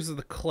 because that uses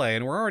the clay,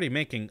 and we're already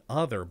making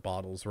other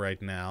bottles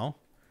right now.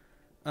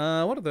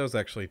 What do those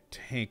actually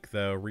take,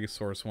 though,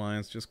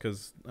 resource-wise? Just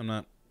because I'm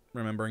not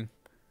remembering.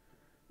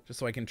 Just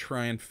so I can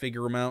try and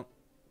figure them out.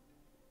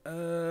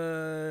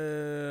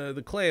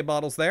 The clay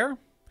bottles there.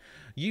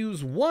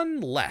 Use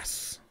 1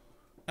 less.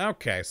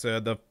 Okay, so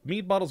the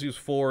mead bottles use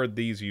 4,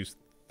 these use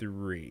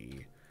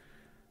 3.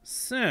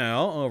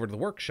 So, over to the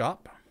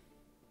workshop.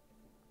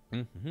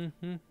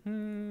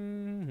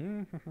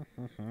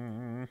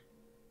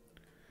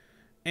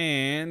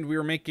 And we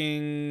were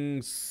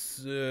making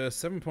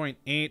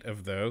 7.8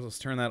 of those. Let's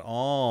turn that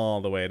all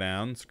the way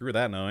down. Screw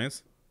that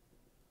noise.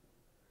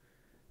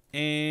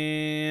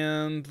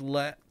 And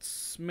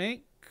let's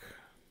make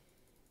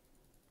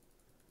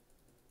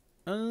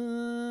 5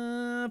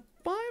 of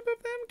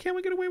them. Can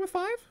we get away with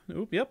 5?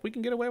 Oop, yep, we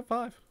can get away with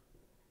 5.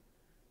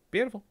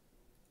 Beautiful.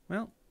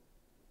 Well,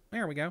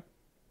 there we go.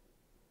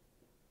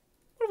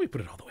 What if we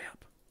put it all the way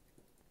up?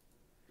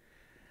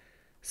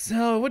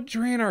 So it would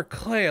drain our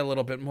clay a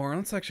little bit more.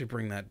 Let's actually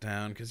bring that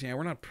down, because, yeah,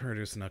 we're not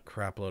producing a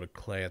crap load of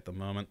clay at the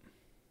moment.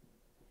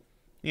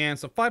 Yeah,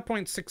 so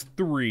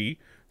 5.63.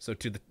 So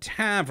to the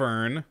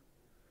tavern,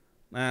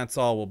 that's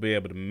all we'll be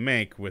able to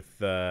make with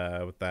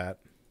that.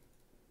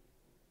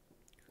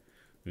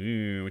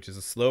 Ooh, which is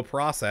a slow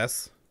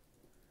process.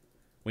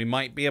 We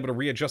might be able to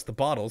readjust the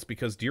bottles,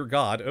 because, dear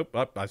God... Oh,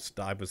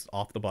 I was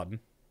off the button.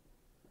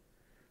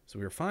 So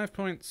we were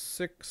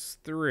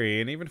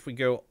 5.63, and even if we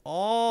go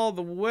all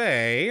the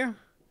way...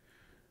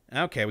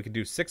 Okay, we could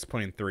do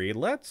 6.3.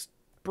 Let's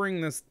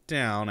bring this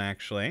down,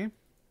 actually.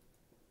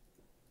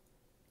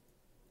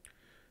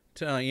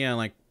 To, yeah,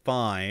 like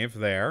 5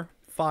 there.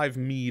 5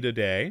 mead a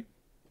day.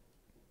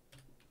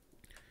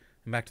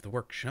 And back to the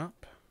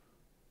workshop.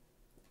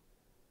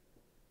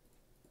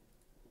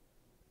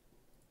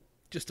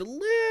 Just a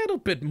little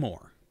bit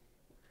more.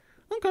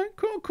 Okay,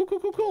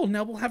 cool.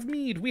 Now we'll have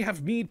mead. We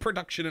have mead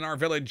production in our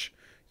village.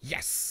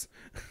 Yes!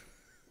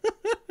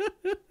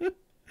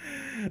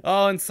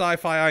 Oh, and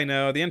sci-fi, I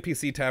know. The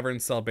NPC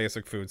taverns sell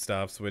basic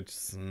foodstuffs, which,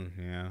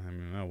 yeah, I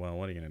mean, oh well,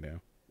 what are you gonna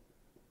do?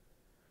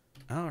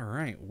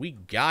 Alright, we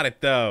got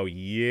it, though.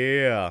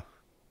 Yeah.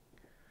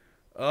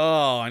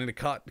 Oh, I need to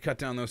cut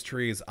down those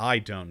trees. I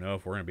don't know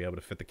if we're gonna be able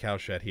to fit the cow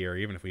shed here,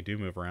 even if we do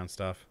move around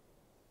stuff.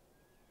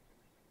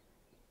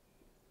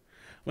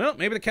 Well,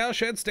 maybe the cow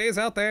shed stays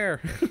out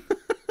there.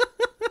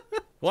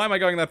 Why am I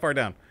going that far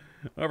down?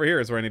 Over here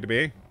is where I need to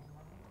be.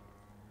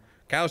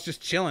 Cow's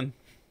just chilling.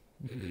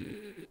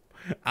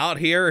 Out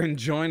here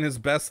enjoying his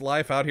best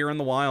life out here in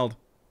the wild.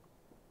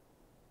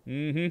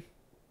 You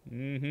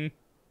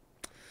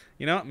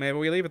know what? Maybe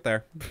we leave it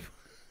there.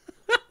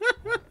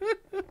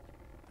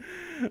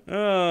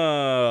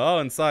 Oh,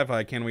 and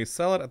sci-fi. Can we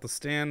sell it at the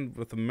stand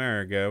with the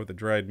Marigo with the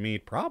dried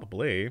meat?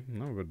 Probably.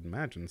 I would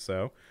imagine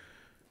so.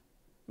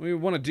 We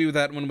want to do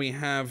that when we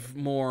have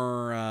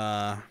more,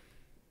 a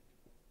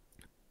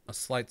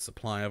slight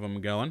supply of them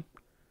going.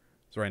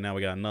 So right now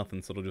we got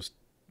nothing, so it'll just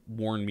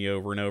warn me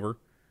over and over.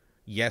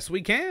 Yes,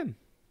 we can.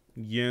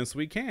 Yes,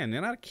 we can.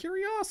 And out of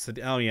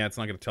curiosity... Oh, yeah, it's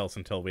not going to tell us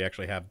until we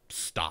actually have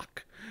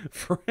stock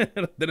for it.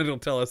 Then it'll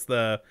tell us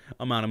the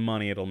amount of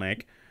money it'll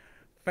make.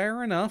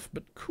 Fair enough,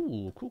 but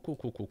cool.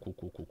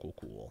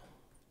 Cool.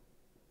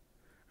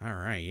 All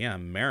right, yeah,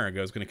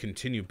 Marigo is going to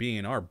continue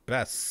being our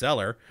best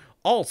seller.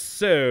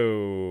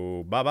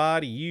 Also, bye-bye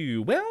to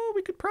you. Well,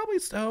 we could probably...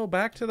 Oh,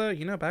 back to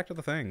the, back to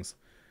the things.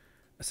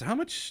 So how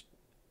much...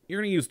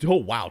 You're going to use... Oh,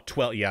 wow,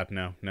 12... Yeah,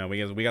 no,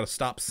 we got to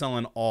stop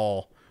selling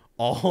all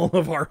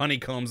of our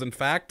honeycombs. In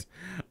fact,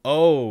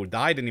 oh,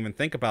 I didn't even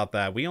think about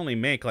that. We only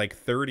make like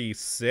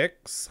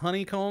 36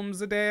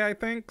 honeycombs a day, I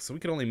think. So we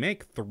could only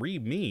make 3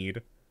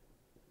 mead.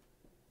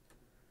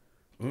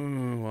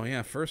 Ooh, well,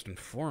 yeah, first and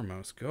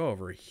foremost, go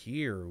over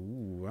here.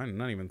 Ooh, I did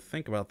not even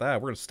think about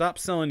that. We're going to stop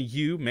selling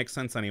you. Makes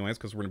sense anyways,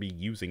 because we're going to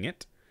be using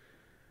it.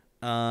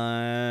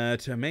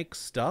 To make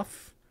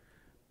stuff.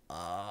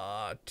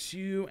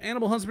 To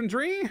animal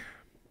husbandry.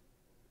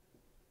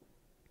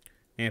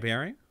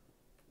 Apiary.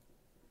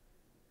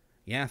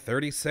 Yeah,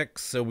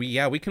 36. So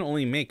we can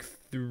only make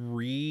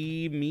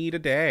 3 meat a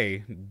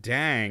day.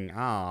 Dang.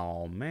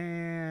 Oh,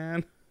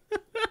 man.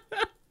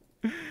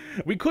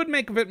 We could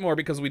make a bit more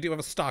because we do have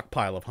a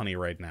stockpile of honey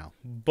right now.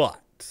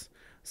 But,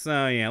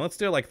 so yeah, let's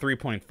do like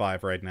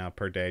 3.5 right now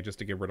per day just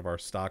to get rid of our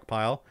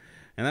stockpile.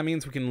 And that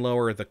means we can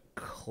lower the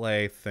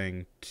clay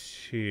thing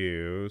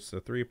too. So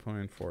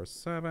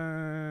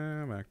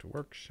 3.47, back to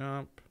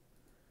workshop.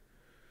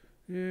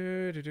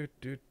 So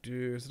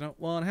don't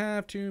want to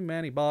have too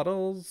many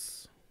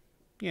bottles.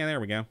 Yeah, there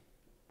we go.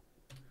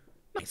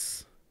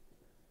 Nice.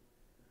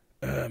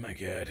 Oh my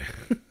god.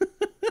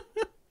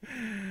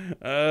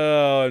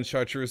 Oh, and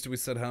chartreuse, we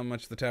said how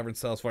much the tavern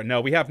sells for?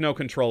 No, we have no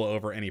control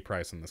over any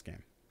price in this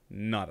game.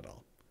 Not at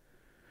all.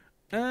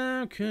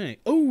 Okay.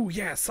 Oh,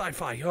 yeah,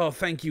 sci-fi. Oh,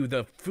 thank you.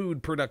 The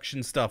food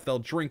production stuff. They'll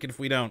drink it if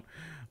we don't.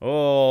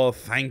 Oh,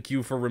 thank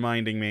you for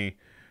reminding me.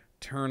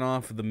 Turn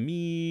off the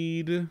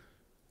mead.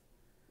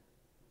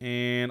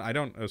 And I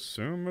don't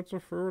assume it's a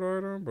food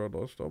item, but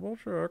let's double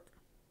check.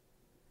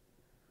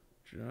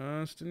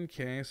 Just in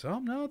case. Oh,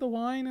 no, the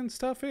wine and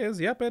stuff is.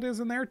 Yep, it is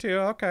in there too.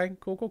 Okay,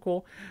 cool, cool,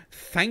 cool.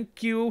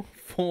 Thank you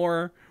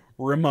for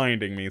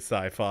reminding me,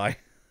 sci-fi.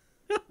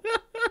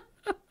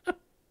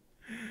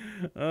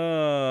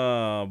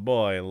 Oh,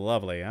 boy,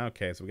 lovely.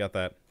 Okay, so we got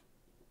that.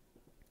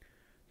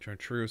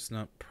 Chartreuse,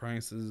 nut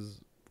prices,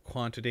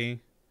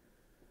 quantity.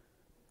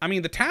 I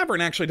mean, the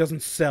tavern actually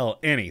doesn't sell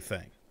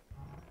anything.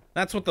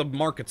 That's what the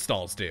market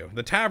stalls do.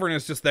 The tavern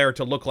is just there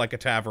to look like a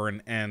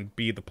tavern and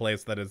be the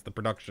place that is the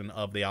production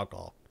of the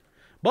alcohol.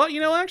 But,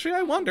 you know, actually,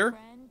 I wonder.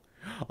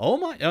 Oh,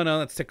 my. Oh, no,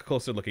 let's take a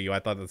closer look at you. I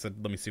thought that said,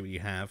 let me see what you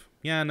have.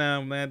 Yeah,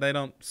 no, man, they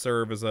don't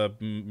serve as a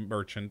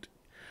merchant.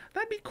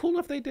 That'd be cool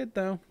if they did,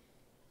 though.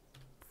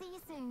 See you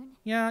soon.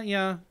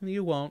 Yeah,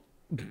 you won't.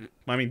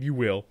 I mean, you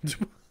will.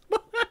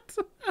 What?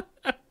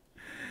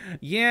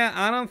 Yeah,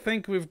 I don't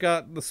think we've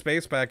got the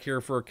space back here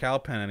for a cow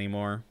pen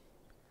anymore.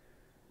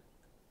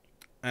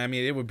 I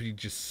mean, it would be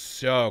just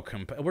so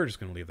we're just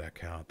going to leave that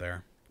cow out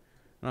there.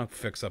 I'll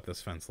fix up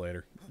this fence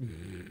later.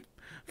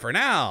 For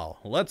now,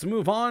 let's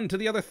move on to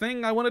the other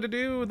thing I wanted to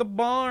do. The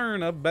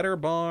barn. A better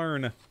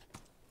barn.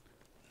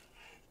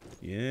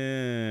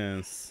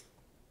 Yes.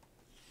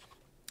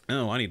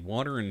 Oh, I need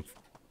water and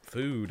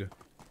food.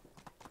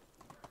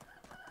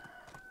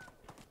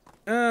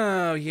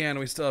 Oh, yeah, and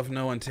we still have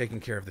no one taking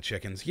care of the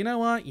chickens. You know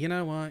what?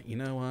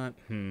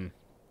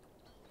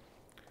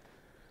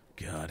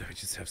 God, we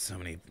just have so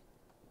many...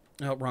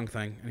 Oh, wrong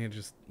thing. I need to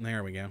just...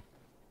 There we go.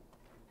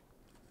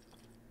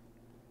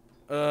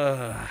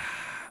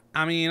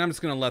 I mean, I'm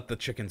just gonna let the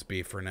chickens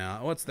be for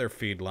now. What's their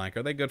feed like?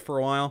 Are they good for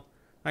a while?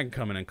 I can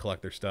come in and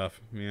collect their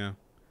stuff. Yeah.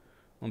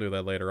 I'll do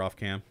that later off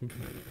cam.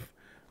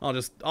 I'll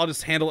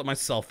just handle it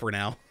myself for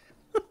now.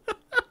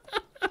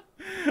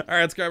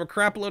 Alright, let's grab a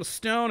crap load of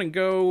stone and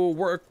go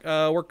work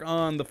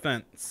on the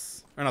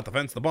fence. Or not the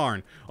fence, the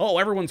barn. Oh,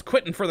 everyone's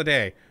quitting for the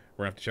day.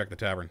 We're gonna have to check the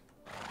tavern.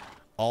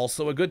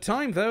 Also a good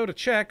time, though, to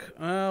check.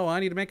 Oh, I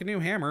need to make a new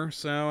hammer.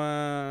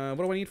 So,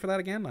 what do I need for that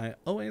again? I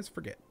always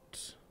forget.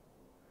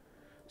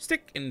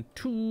 Stick and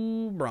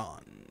 2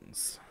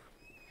 bronze.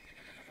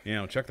 Yeah,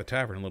 we'll check the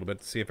tavern a little bit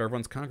to see if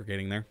everyone's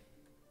congregating there.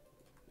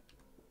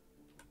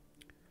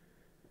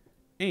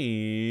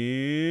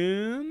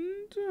 And...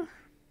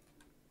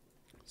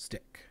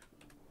 stick.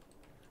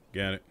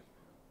 Got it.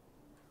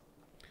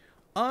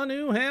 A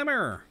new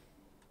hammer.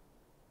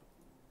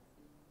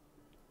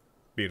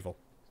 Beautiful.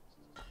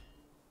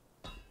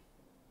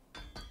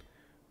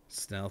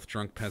 Stealth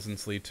drunk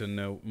peasants lead to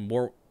no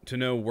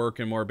work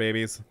and more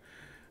babies.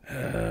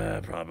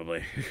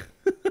 Probably.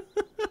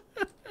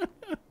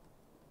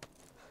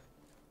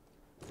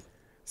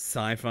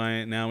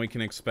 Sci-fi. Now we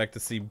can expect to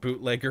see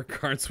bootlegger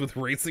carts with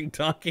racing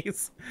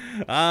donkeys.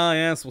 Ah,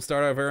 yes, we'll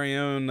start our very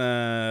own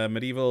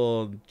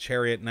medieval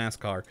chariot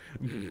NASCAR.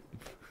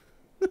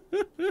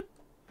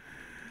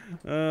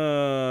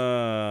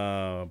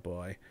 Oh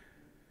boy.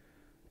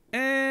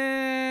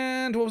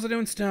 And what was I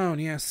doing? Stone.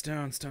 Yeah,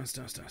 stone.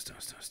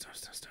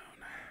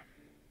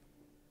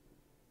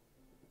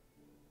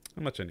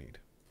 How much I need?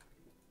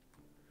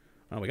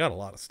 Oh, we got a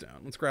lot of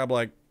stone. Let's grab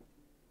like...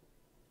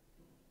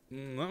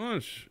 Not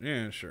much?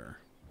 Yeah, sure.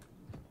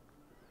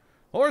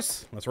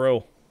 Horse! Let's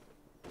roll.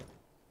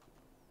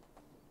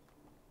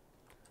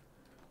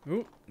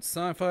 Ooh,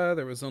 sci-fi.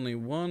 There was only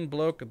one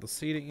bloke at the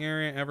seating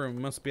area.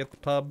 Everyone must be at the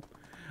pub.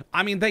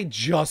 I mean, they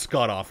just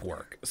got off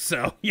work.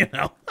 So, you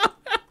know.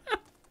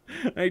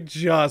 They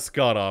just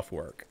got off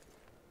work.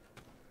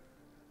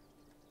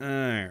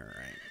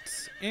 Alright.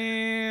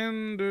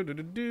 And...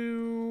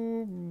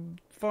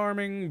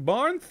 farming.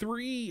 Barn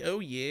 3. Oh,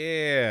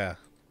 yeah.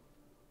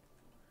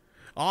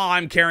 Oh,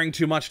 I'm carrying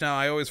too much now.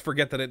 I always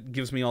forget that it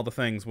gives me all the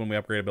things when we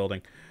upgrade a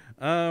building.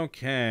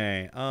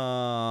 Okay.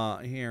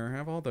 Here,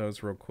 have all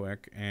those real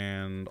quick.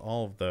 And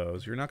all of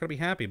those. You're not going to be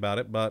happy about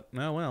it, but,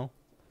 oh well.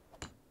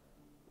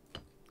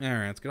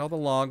 Alright, let's get all the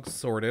logs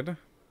sorted.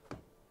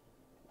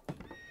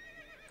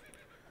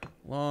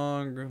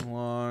 Log.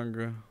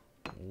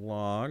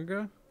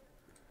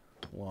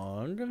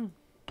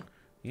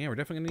 Yeah, we're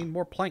definitely going to need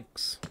more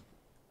planks.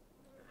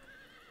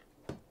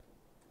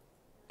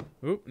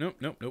 Oop, nope.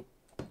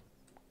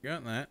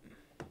 Got that.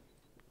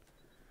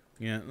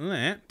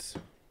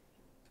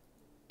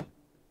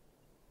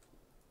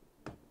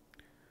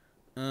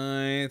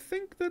 I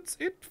think that's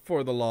it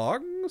for the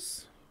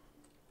logs.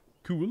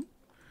 Cool.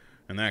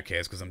 In that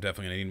case, because I'm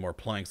definitely going to need more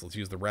planks, let's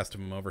use the rest of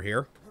them over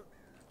here.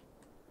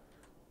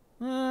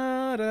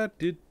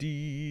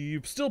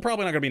 Still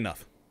probably not going to be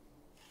enough.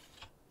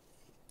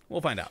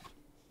 We'll find out.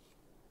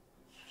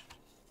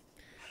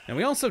 And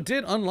we also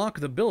did unlock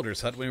the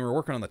builder's hut when we were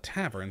working on the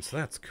tavern, so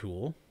that's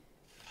cool.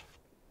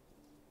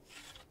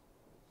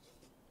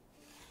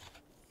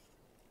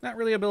 Not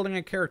really a building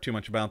I care too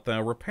much about, though.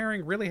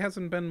 Repairing really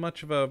hasn't been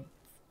much of a,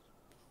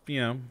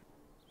 you know,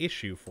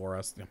 issue for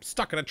us. I'm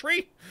stuck in a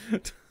tree.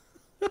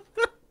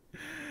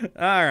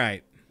 All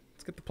right.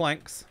 Let's get the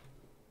planks.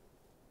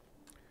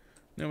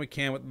 Then we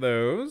can with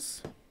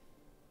those.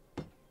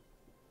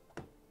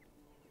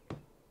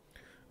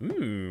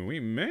 Ooh, we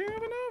may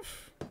have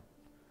enough.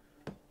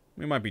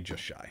 We might be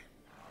just shy.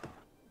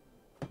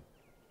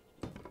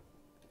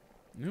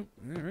 Nope.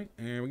 All right.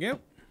 There we go.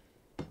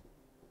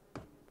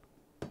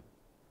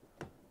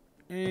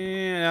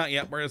 And,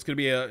 yeah, we're just going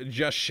to be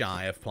just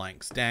shy of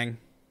planks. Dang.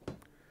 I'm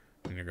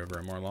going to go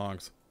grab more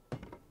logs.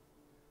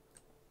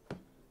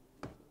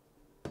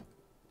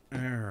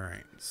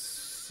 Alright.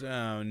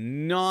 So,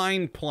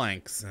 9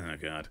 planks. Oh,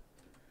 God.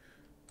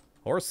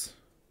 Horse?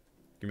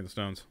 Give me the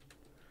stones.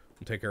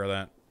 We'll take care of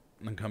that.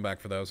 And then come back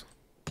for those.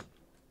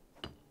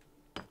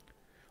 At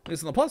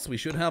least in the plus, we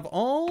should have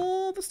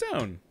all the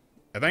stone.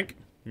 I think.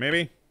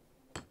 Maybe.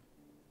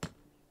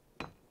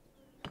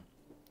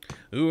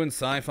 Ooh, and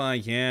sci-fi,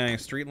 yeah. A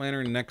street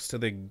lantern next to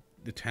the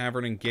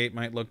tavern and gate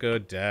might look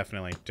good.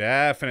 Definitely.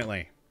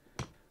 Definitely.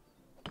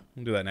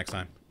 We'll do that next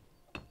time.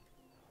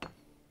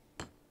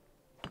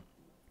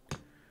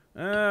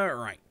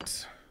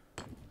 Alright.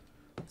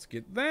 Let's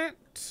get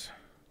that.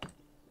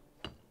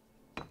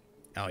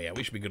 Oh, yeah,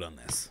 we should be good on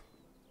this.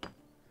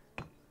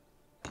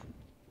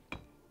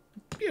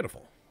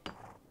 Beautiful.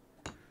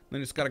 Then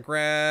just gotta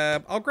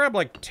grab... I'll grab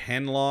like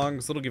 10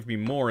 logs. It'll give me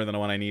more than the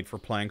one I need for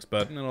planks,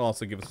 but it'll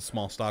also give us a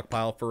small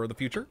stockpile for the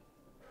future.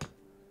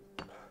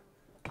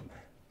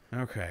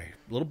 Okay.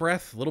 Little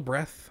breath, little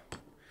breath.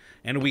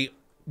 And we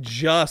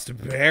just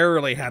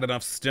barely had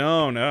enough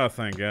stone. Oh,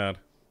 thank God.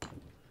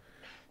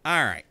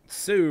 Alright,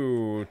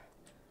 so...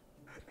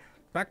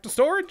 back to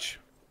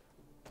storage.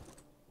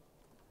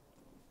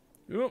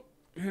 Oh,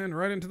 and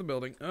right into the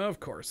building. Of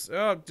course.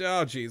 Oh,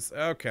 jeez.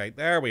 Okay,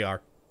 there we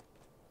are.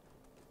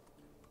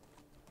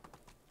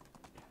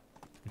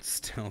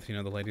 Stealth, you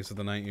know, the ladies of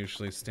the night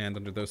usually stand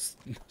under those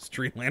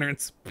street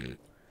lanterns.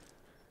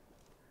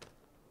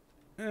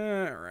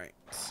 Alright.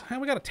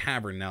 We got a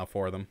tavern now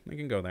for them. They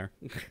can go there.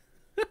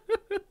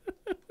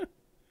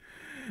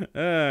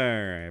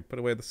 Alright. Put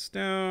away the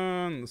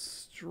stone, the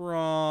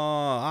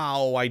straw.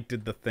 Oh, I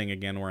did the thing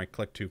again where I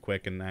clicked too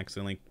quick and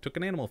accidentally took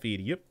an animal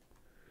feed. Yep.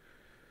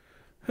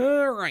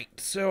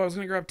 Alright. So I was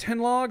going to grab 10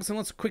 logs and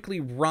let's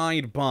quickly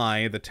ride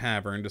by the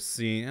tavern to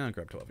see. I'll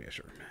grab 12. Yeah,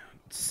 sure.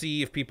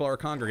 See if people are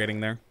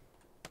congregating there.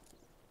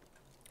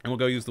 And we'll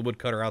go use the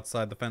woodcutter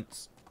outside the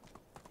fence.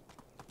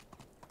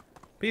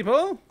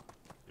 People?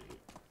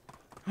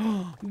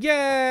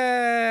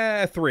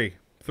 Yeah! 3.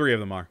 3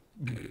 of them are.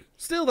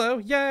 Still, though,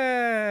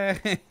 yay!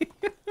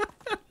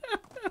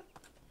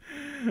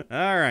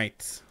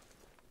 Alright.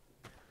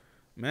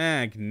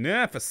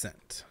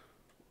 Magnificent.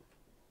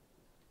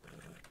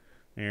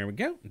 There we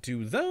go.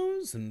 Do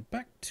those and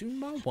back to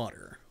my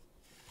water.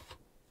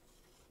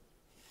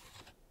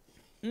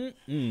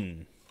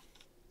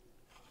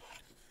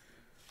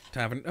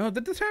 Tavern. Oh,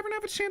 did the tavern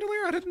have a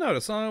chandelier? I didn't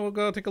notice. We'll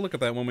go take a look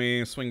at that when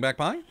we swing back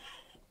by.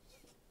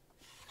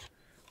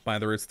 By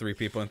the way, it's 3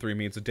 people and 3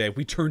 meals a day.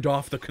 We turned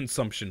off the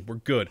consumption. We're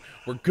good.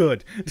 We're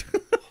good.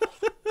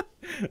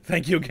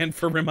 Thank you again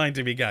for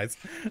reminding me, guys.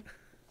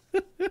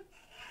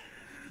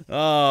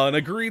 Oh, and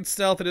agreed,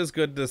 Stealth. It is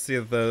good to see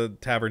that the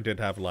tavern did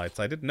have lights.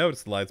 I did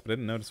notice the lights, but I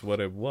didn't notice what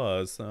it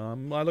was. I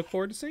look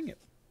forward to seeing it.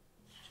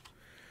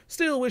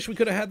 Still wish we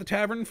could have had the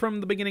tavern from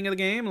the beginning of the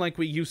game like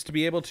we used to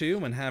be able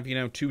to and have, you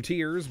know, 2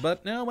 tiers,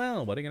 but oh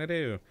well, what are you gonna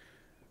do?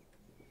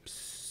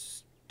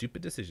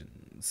 Stupid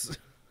decisions.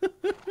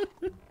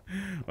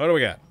 What do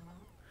we got?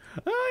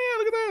 Oh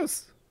yeah, look at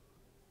those.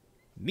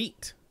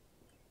 Neat.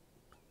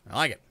 I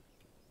like it.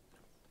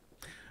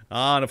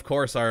 And of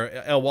course,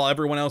 while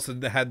everyone else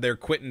had their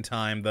quitting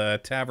time, the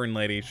tavern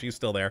lady, she's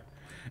still there.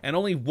 And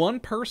only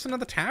 1 person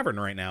at the tavern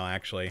right now,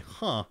 actually.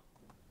 Huh.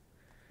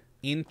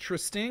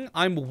 Interesting.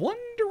 I'm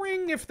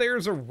wondering if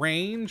there's a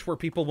range where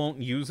people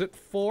won't use it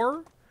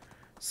for.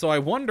 So I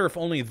wonder if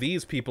only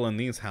these people in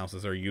these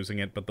houses are using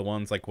it, but the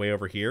ones like way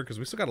over here, because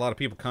we still got a lot of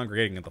people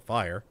congregating at the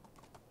fire.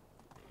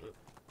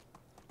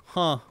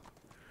 Huh.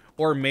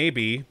 Or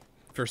maybe,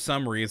 for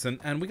some reason,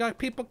 and we got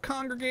people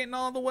congregating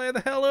all the way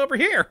the hell over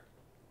here.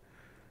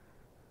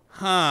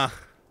 Huh.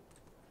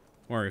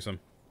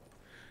 Worrisome.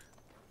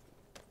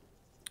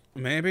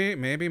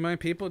 Maybe my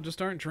people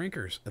just aren't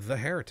drinkers. The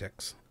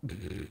heretics.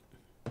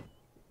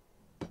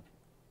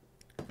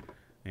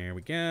 There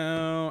we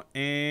go.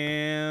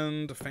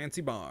 And a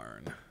fancy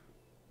barn.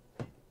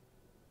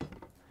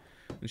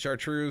 And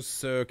chartreuse,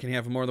 so can you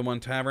have more than 1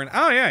 tavern?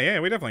 Oh, yeah,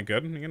 we definitely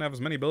could. You can have as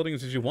many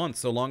buildings as you want,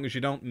 so long as you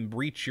don't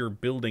reach your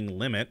building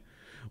limit.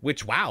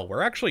 Which, wow,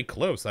 we're actually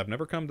close. I've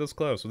never come this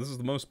close. So this is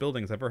the most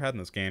buildings I've ever had in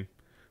this game.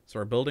 So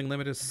our building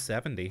limit is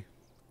 70.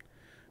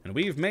 And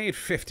we've made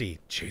 50.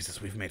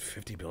 Jesus, we've made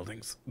 50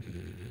 buildings.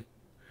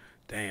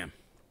 Damn.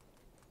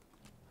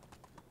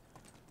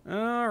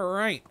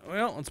 Alright,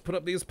 well, let's put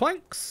up these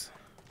planks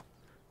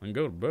and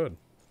go to bed.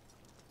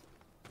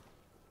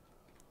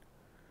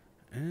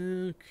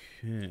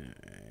 Okay.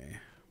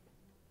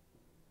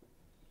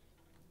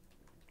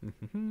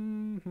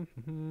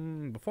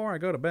 Before I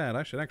go to bed,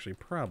 I should actually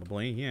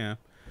probably, yeah.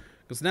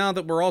 Because now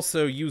that we're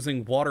also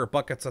using water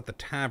buckets at the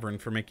tavern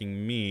for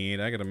making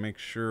mead, I gotta make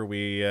sure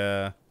we,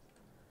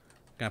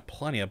 got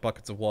plenty of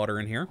buckets of water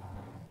in here.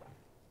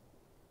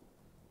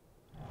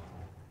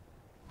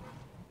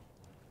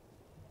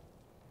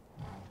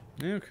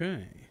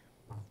 Okay.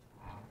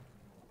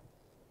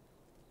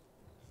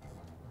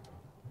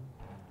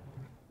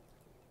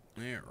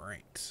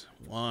 Alright.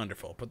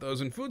 Wonderful. Put those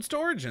in food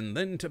storage and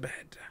then to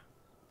bed.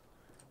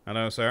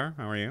 Hello, sir.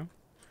 How are you?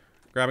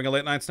 Grabbing a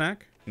late night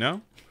snack?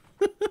 No?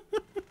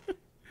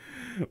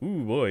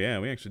 Ooh, boy, yeah,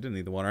 we actually did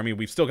need the water. I mean,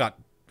 we've still got,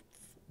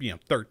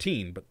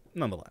 13, but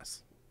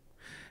nonetheless.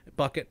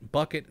 Bucket,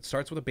 it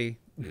starts with a B.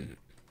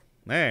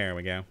 There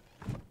we go.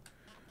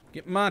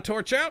 Get my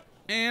torch out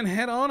and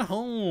head on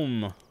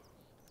home.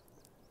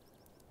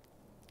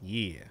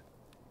 Yeah.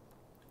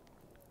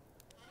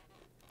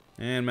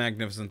 And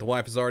magnificent. The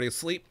wife is already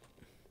asleep.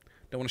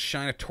 Don't want to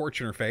shine a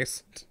torch in her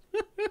face.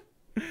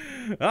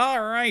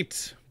 All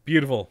right.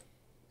 Beautiful.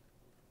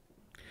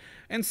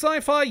 And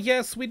sci-fi,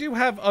 yes, we do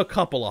have a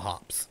couple of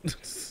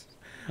hops.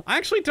 I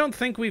actually don't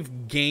think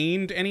we've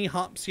gained any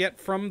hops yet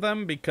from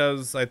them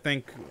because I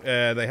think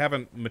they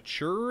haven't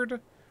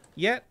matured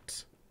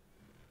yet.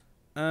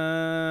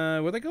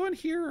 Will they go in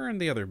here or in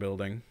the other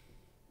building?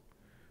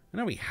 I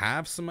know we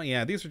have some.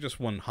 Yeah, these are just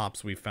one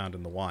hops we found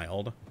in the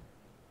wild.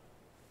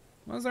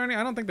 Was there any?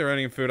 I don't think there are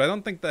any in food. I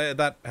don't think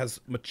that has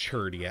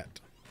matured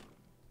yet.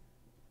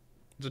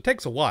 It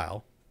takes a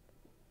while.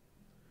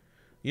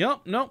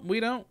 Yep, nope, we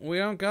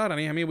don't got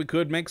any. I mean, we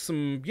could make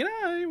some,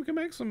 we could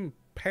make some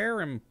pear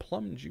and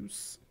plum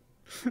juice.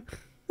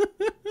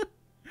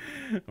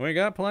 We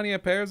got plenty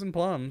of pears and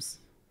plums.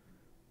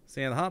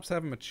 See, the hops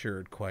haven't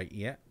matured quite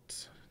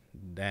yet.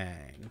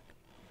 Dang.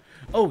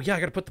 Oh, yeah, I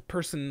gotta put the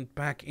person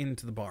back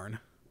into the barn.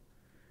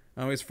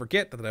 I always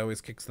forget that it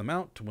always kicks them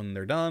out when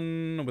they're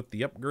done with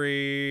the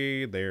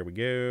upgrade. There we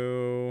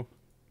go.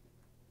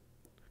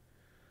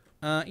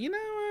 You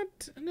know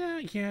what?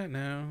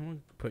 No. We'll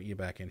put you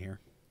back in here.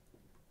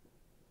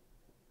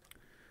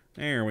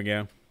 There we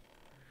go.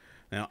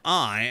 Now,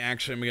 I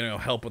actually am going to go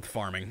help with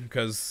farming,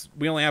 because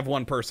we only have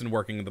one person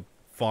working the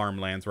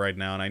farmlands right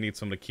now, and I need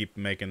someone to keep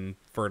making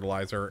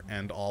fertilizer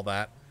and all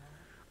that.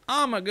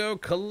 I'm going to go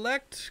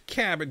collect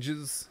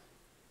cabbages.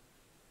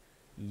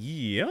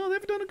 Yeah,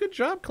 they've done a good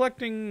job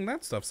collecting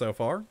that stuff so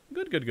far.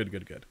 Good.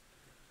 Let's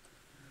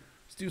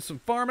do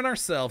some farming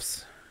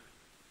ourselves.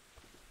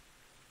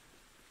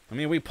 I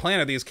mean, we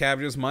planted these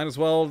cabbages. Might as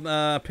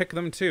well pick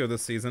them, too,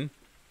 this season.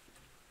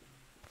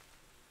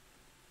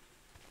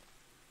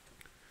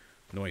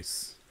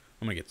 Nice.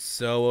 I'm gonna get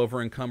so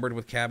over-encumbered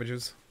with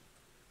cabbages.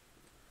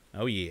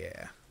 Oh,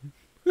 yeah.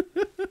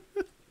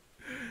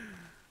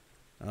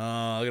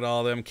 Oh, look at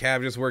all them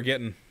cabbages we're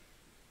getting.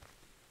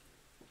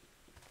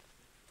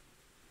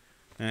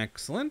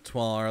 Excellent.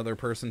 While our other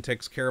person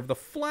takes care of the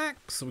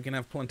flax, so we can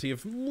have plenty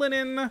of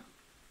linen.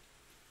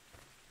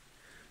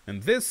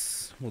 And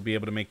this will be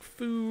able to make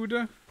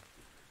food.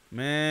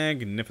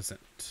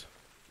 Magnificent.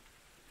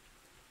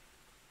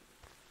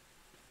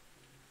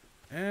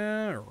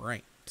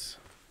 Alright.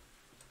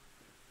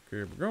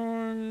 Keep it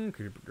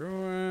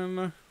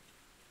going.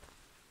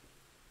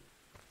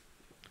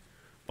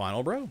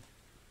 Final bro.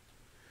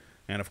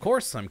 And of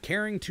course, I'm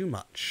carrying too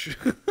much.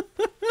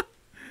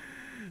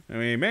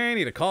 We may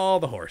need to call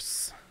the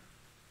horse.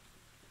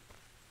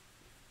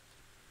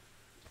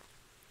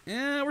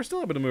 Yeah, we're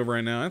still able to move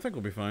right now. I think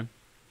we'll be fine.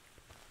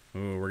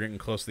 Ooh, we're getting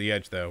close to the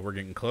edge, though. We're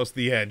getting close to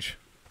the edge.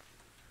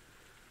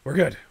 We're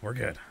good.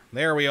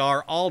 There we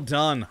are. All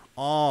done.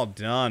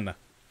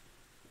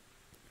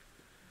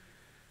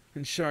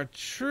 And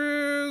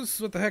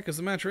chartreuse, what the heck is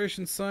the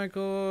maturation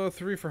cycle?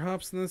 3 for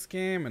hops in this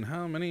game, and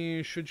how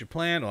many should you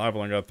plant? Well, I've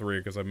only got 3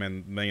 because I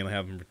mainly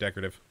have them for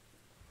decorative.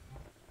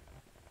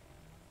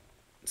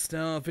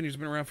 Still, vineyards have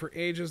been around for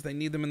ages. They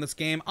need them in this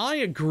game. I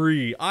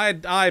agree.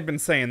 I've been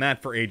saying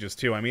that for ages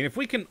too. I mean, if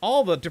we can,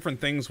 all the different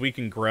things we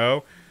can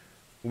grow,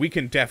 we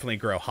can definitely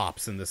grow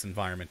hops in this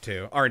environment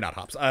too. Or not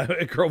hops,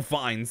 grow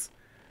vines.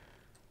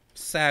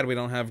 Sad we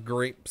don't have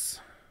grapes.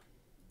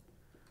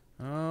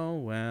 Oh,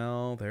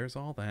 well, there's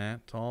all that.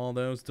 All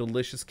those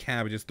delicious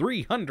cabbages.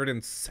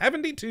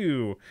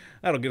 372!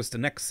 That'll get us to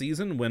next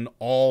season when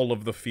all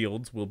of the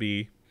fields will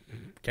be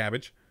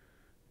cabbage.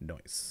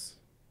 Nice.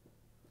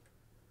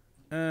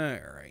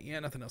 Alright, yeah,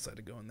 nothing else had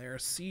to go in there.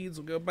 Seeds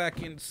will go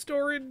back in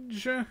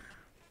storage.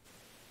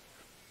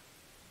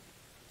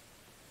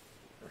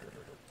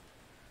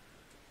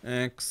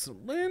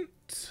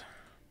 Excellent.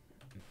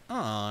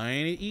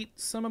 I need to eat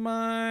some of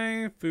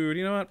my food.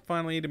 You know what?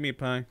 Finally eat a meat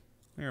pie.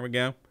 There we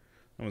go.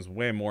 That was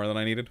way more than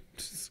I needed.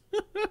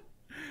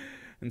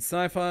 In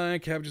sci-fi,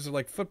 cabbages are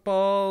like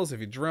footballs. If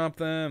you drop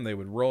them, they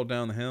would roll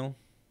down the hill.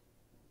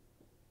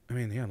 I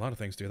mean, yeah, a lot of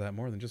things do that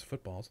more than just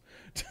footballs.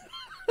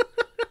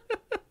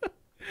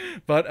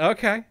 But,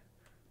 okay.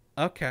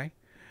 Okay.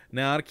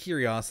 Now, out of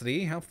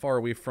curiosity, how far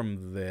are we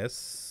from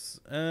this?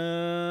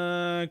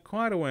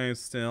 Quite a ways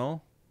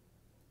still.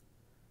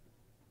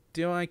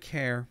 Do I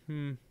care?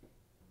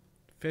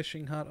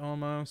 Fishing hut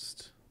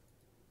almost.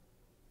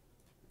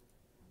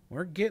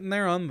 We're getting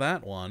there on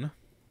that one.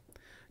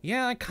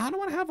 Yeah, I kind of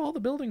want to have all the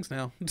buildings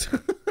now.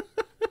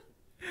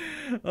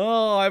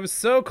 Oh, I was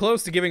so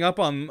close to giving up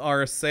on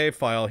our save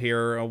file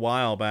here a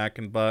while back,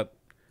 but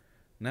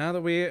now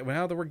that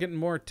we're getting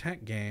more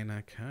tech gain,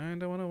 I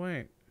kind of want to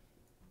wait.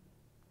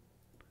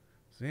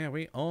 So yeah,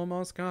 we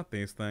almost got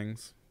these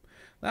things.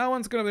 That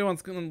one's gonna be one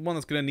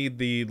that's gonna need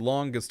the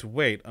longest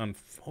wait,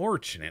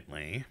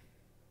 unfortunately.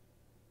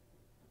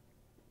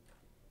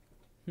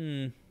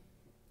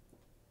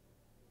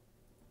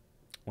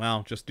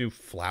 Well, just do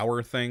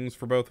flower things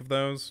for both of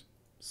those.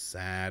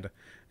 Sad.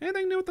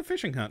 Anything new with the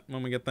fishing hut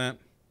when we get that?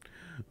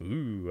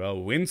 Ooh, a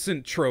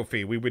Winston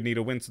trophy. We would need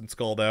a Winston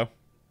skull, though.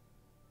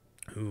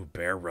 Ooh,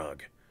 bear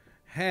rug.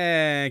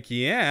 Heck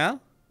yeah.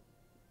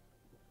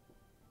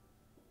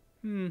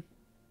 Oh,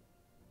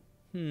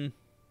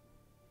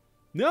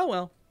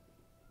 well.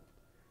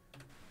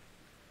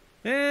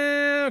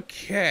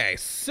 Okay,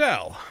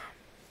 so.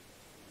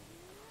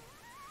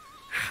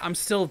 I'm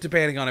still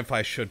debating on if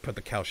I should put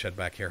the cowshed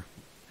back here.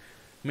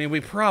 I mean,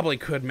 we probably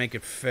could make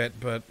it fit,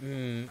 but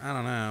I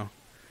don't know.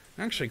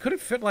 Actually, could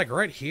it fit, like,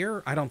 right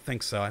here? I don't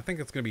think so. I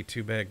think it's going to be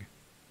too big.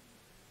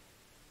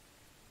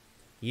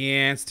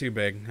 Yeah, it's too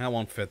big. That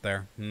won't fit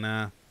there.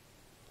 Nah.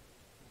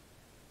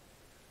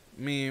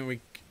 I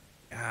mean,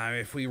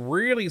 if we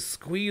really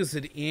squeeze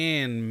it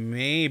in,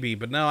 maybe.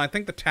 But no, I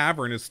think the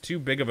tavern is too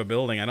big of a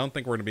building. I don't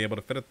think we're going to be able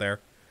to fit it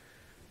there.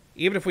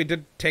 Even if we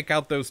did take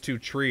out those two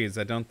trees,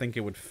 I don't think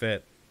it would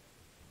fit.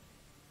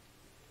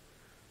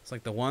 It's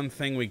like the one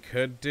thing we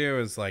could do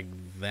is like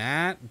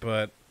that,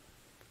 but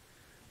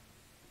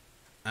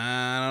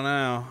I don't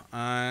know.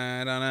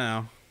 I don't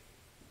know.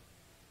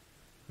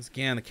 Because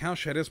again, the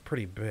cowshed is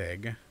pretty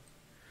big. I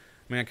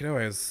mean, I could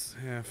always,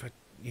 I'll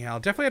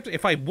definitely have to,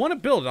 if I want to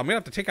build it, I'm going to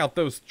have to take out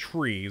those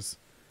trees.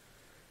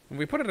 If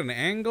we put it at an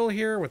angle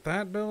here with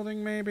that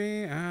building,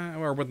 maybe?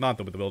 Or with, not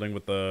with the building,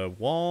 with the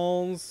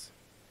walls.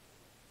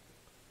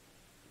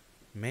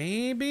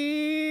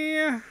 Maybe?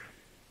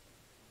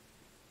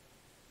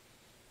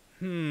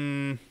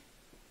 And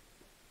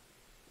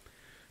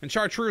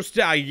chartreuse,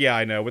 yeah,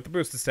 I know. With the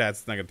boosted stats,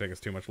 it's not going to take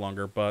us too much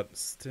longer, but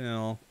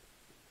still.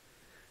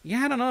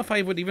 Yeah, I don't know if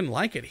I would even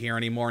like it here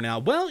anymore now.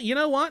 Well, you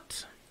know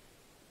what?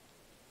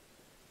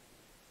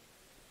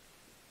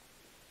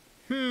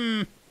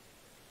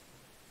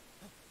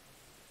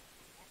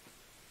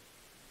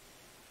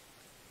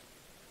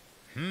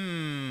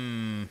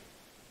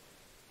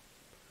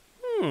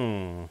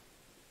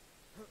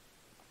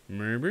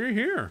 Maybe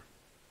here.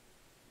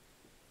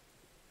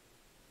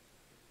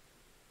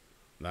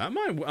 That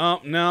might... Oh,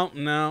 no,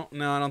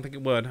 I don't think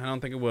it would. I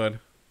don't think it would.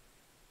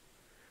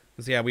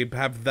 Because, yeah, we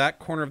have that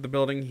corner of the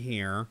building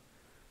here.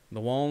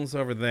 The walls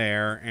over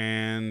there.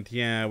 And,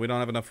 yeah, we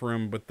don't have enough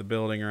room with the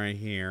building right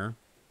here.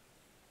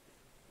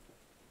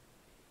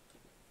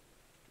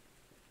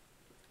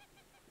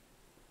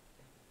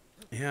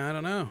 Yeah, I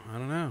don't know.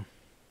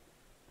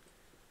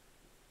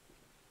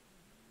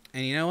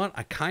 And you know what?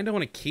 I kind of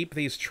want to keep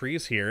these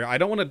trees here. I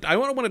don't want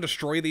to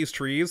destroy these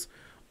trees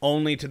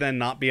only to then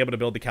not be able to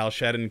build the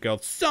cowshed and go,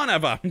 son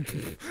of a...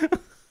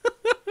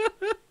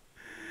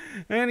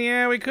 And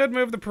yeah, we could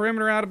move the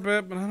perimeter out a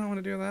bit, but I don't want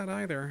to do that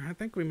either. I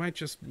think we might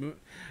just move...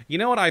 You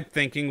know what I'm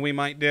thinking we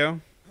might do?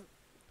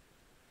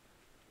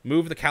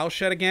 Move the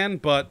cowshed again,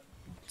 but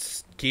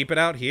keep it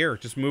out here.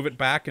 Just move it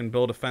back and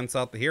build a fence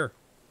out here.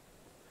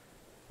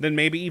 Then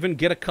maybe even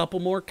get a couple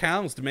more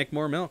cows to make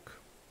more milk.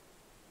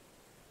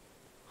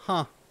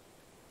 Huh.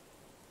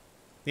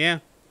 Yeah.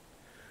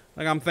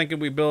 Like, I'm thinking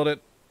we build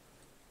it...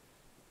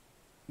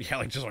 Yeah,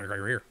 like, just like right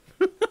here.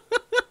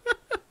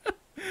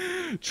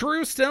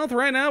 True stealth,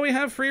 right now we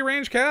have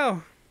free-range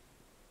cow.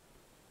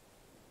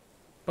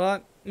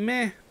 But,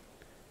 meh.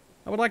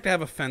 I would like to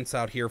have a fence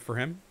out here for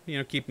him. You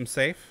know, keep him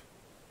safe.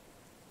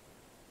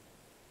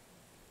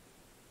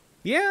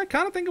 Yeah, I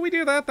kind of think we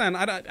do that then.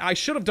 I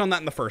should have done that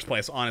in the first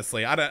place,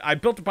 honestly. I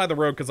built it by the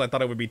road because I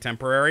thought it would be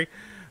temporary.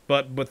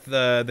 But with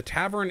the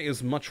tavern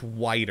is much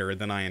wider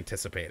than I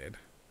anticipated.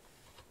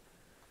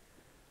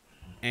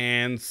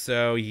 And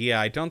so,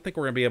 yeah, I don't think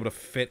we're going to be able to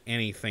fit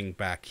anything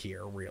back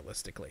here,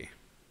 realistically.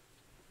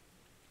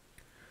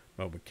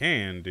 But we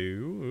can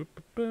do...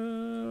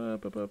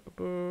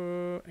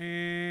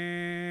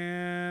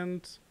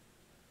 And...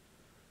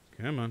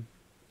 Come on.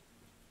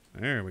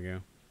 There we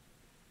go.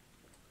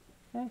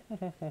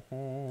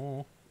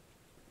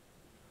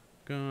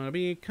 Gonna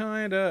be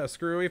kinda a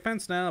screwy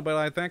fence now, but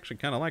I actually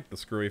kinda like the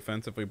screwy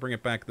fence if we bring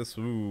it back this...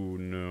 Ooh,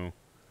 no.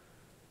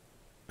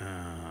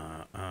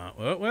 Well,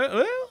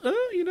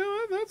 you know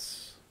what,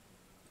 that's...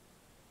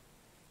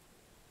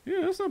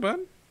 Yeah, that's not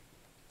bad.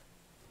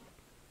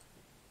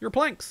 Your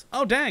planks.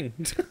 Oh, dang.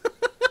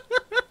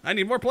 I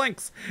need more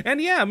planks. And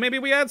yeah, maybe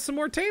we add some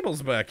more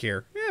tables back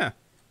here. Yeah.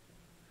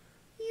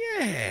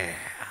 Yeah.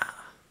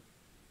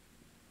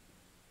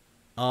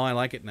 Oh, I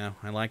like it now.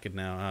 I like it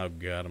now. Oh,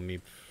 God. I'm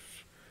need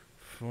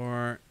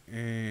 4,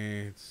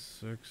 8,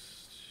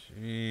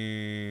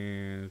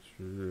 16...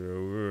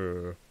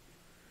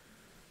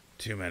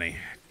 Too many.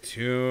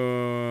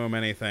 Too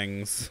many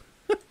things.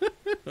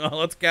 Well,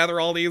 let's gather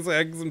all these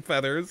eggs and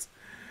feathers.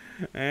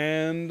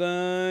 And,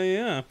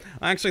 yeah.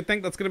 I actually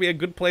think that's going to be a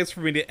good place for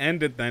me to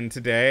end it then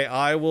today.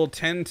 I will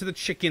tend to the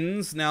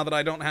chickens now that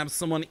I don't have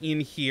someone in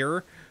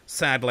here,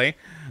 sadly.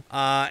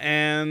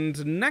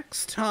 And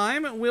next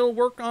time, we'll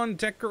work on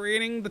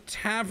decorating the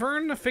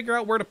tavern, figure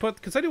out where to put...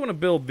 Because I do want to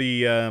build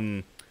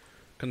the,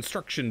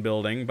 construction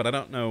building, but I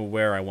don't know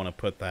where I want to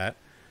put that.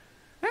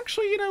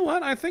 Actually, you know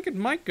what? I think it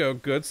might go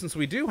good since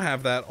we do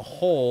have that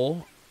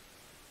hole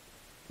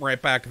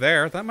right back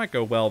there. That might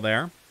go well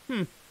there.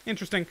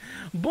 Interesting.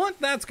 But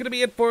that's going to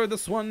be it for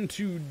this one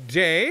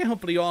today.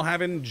 Hopefully you all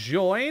have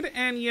enjoyed,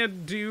 and you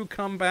do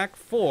come back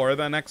for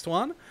the next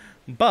one.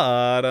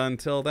 But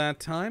until that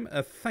time,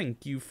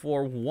 thank you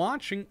for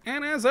watching,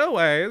 and as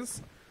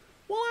always,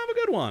 we'll have a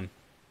good one.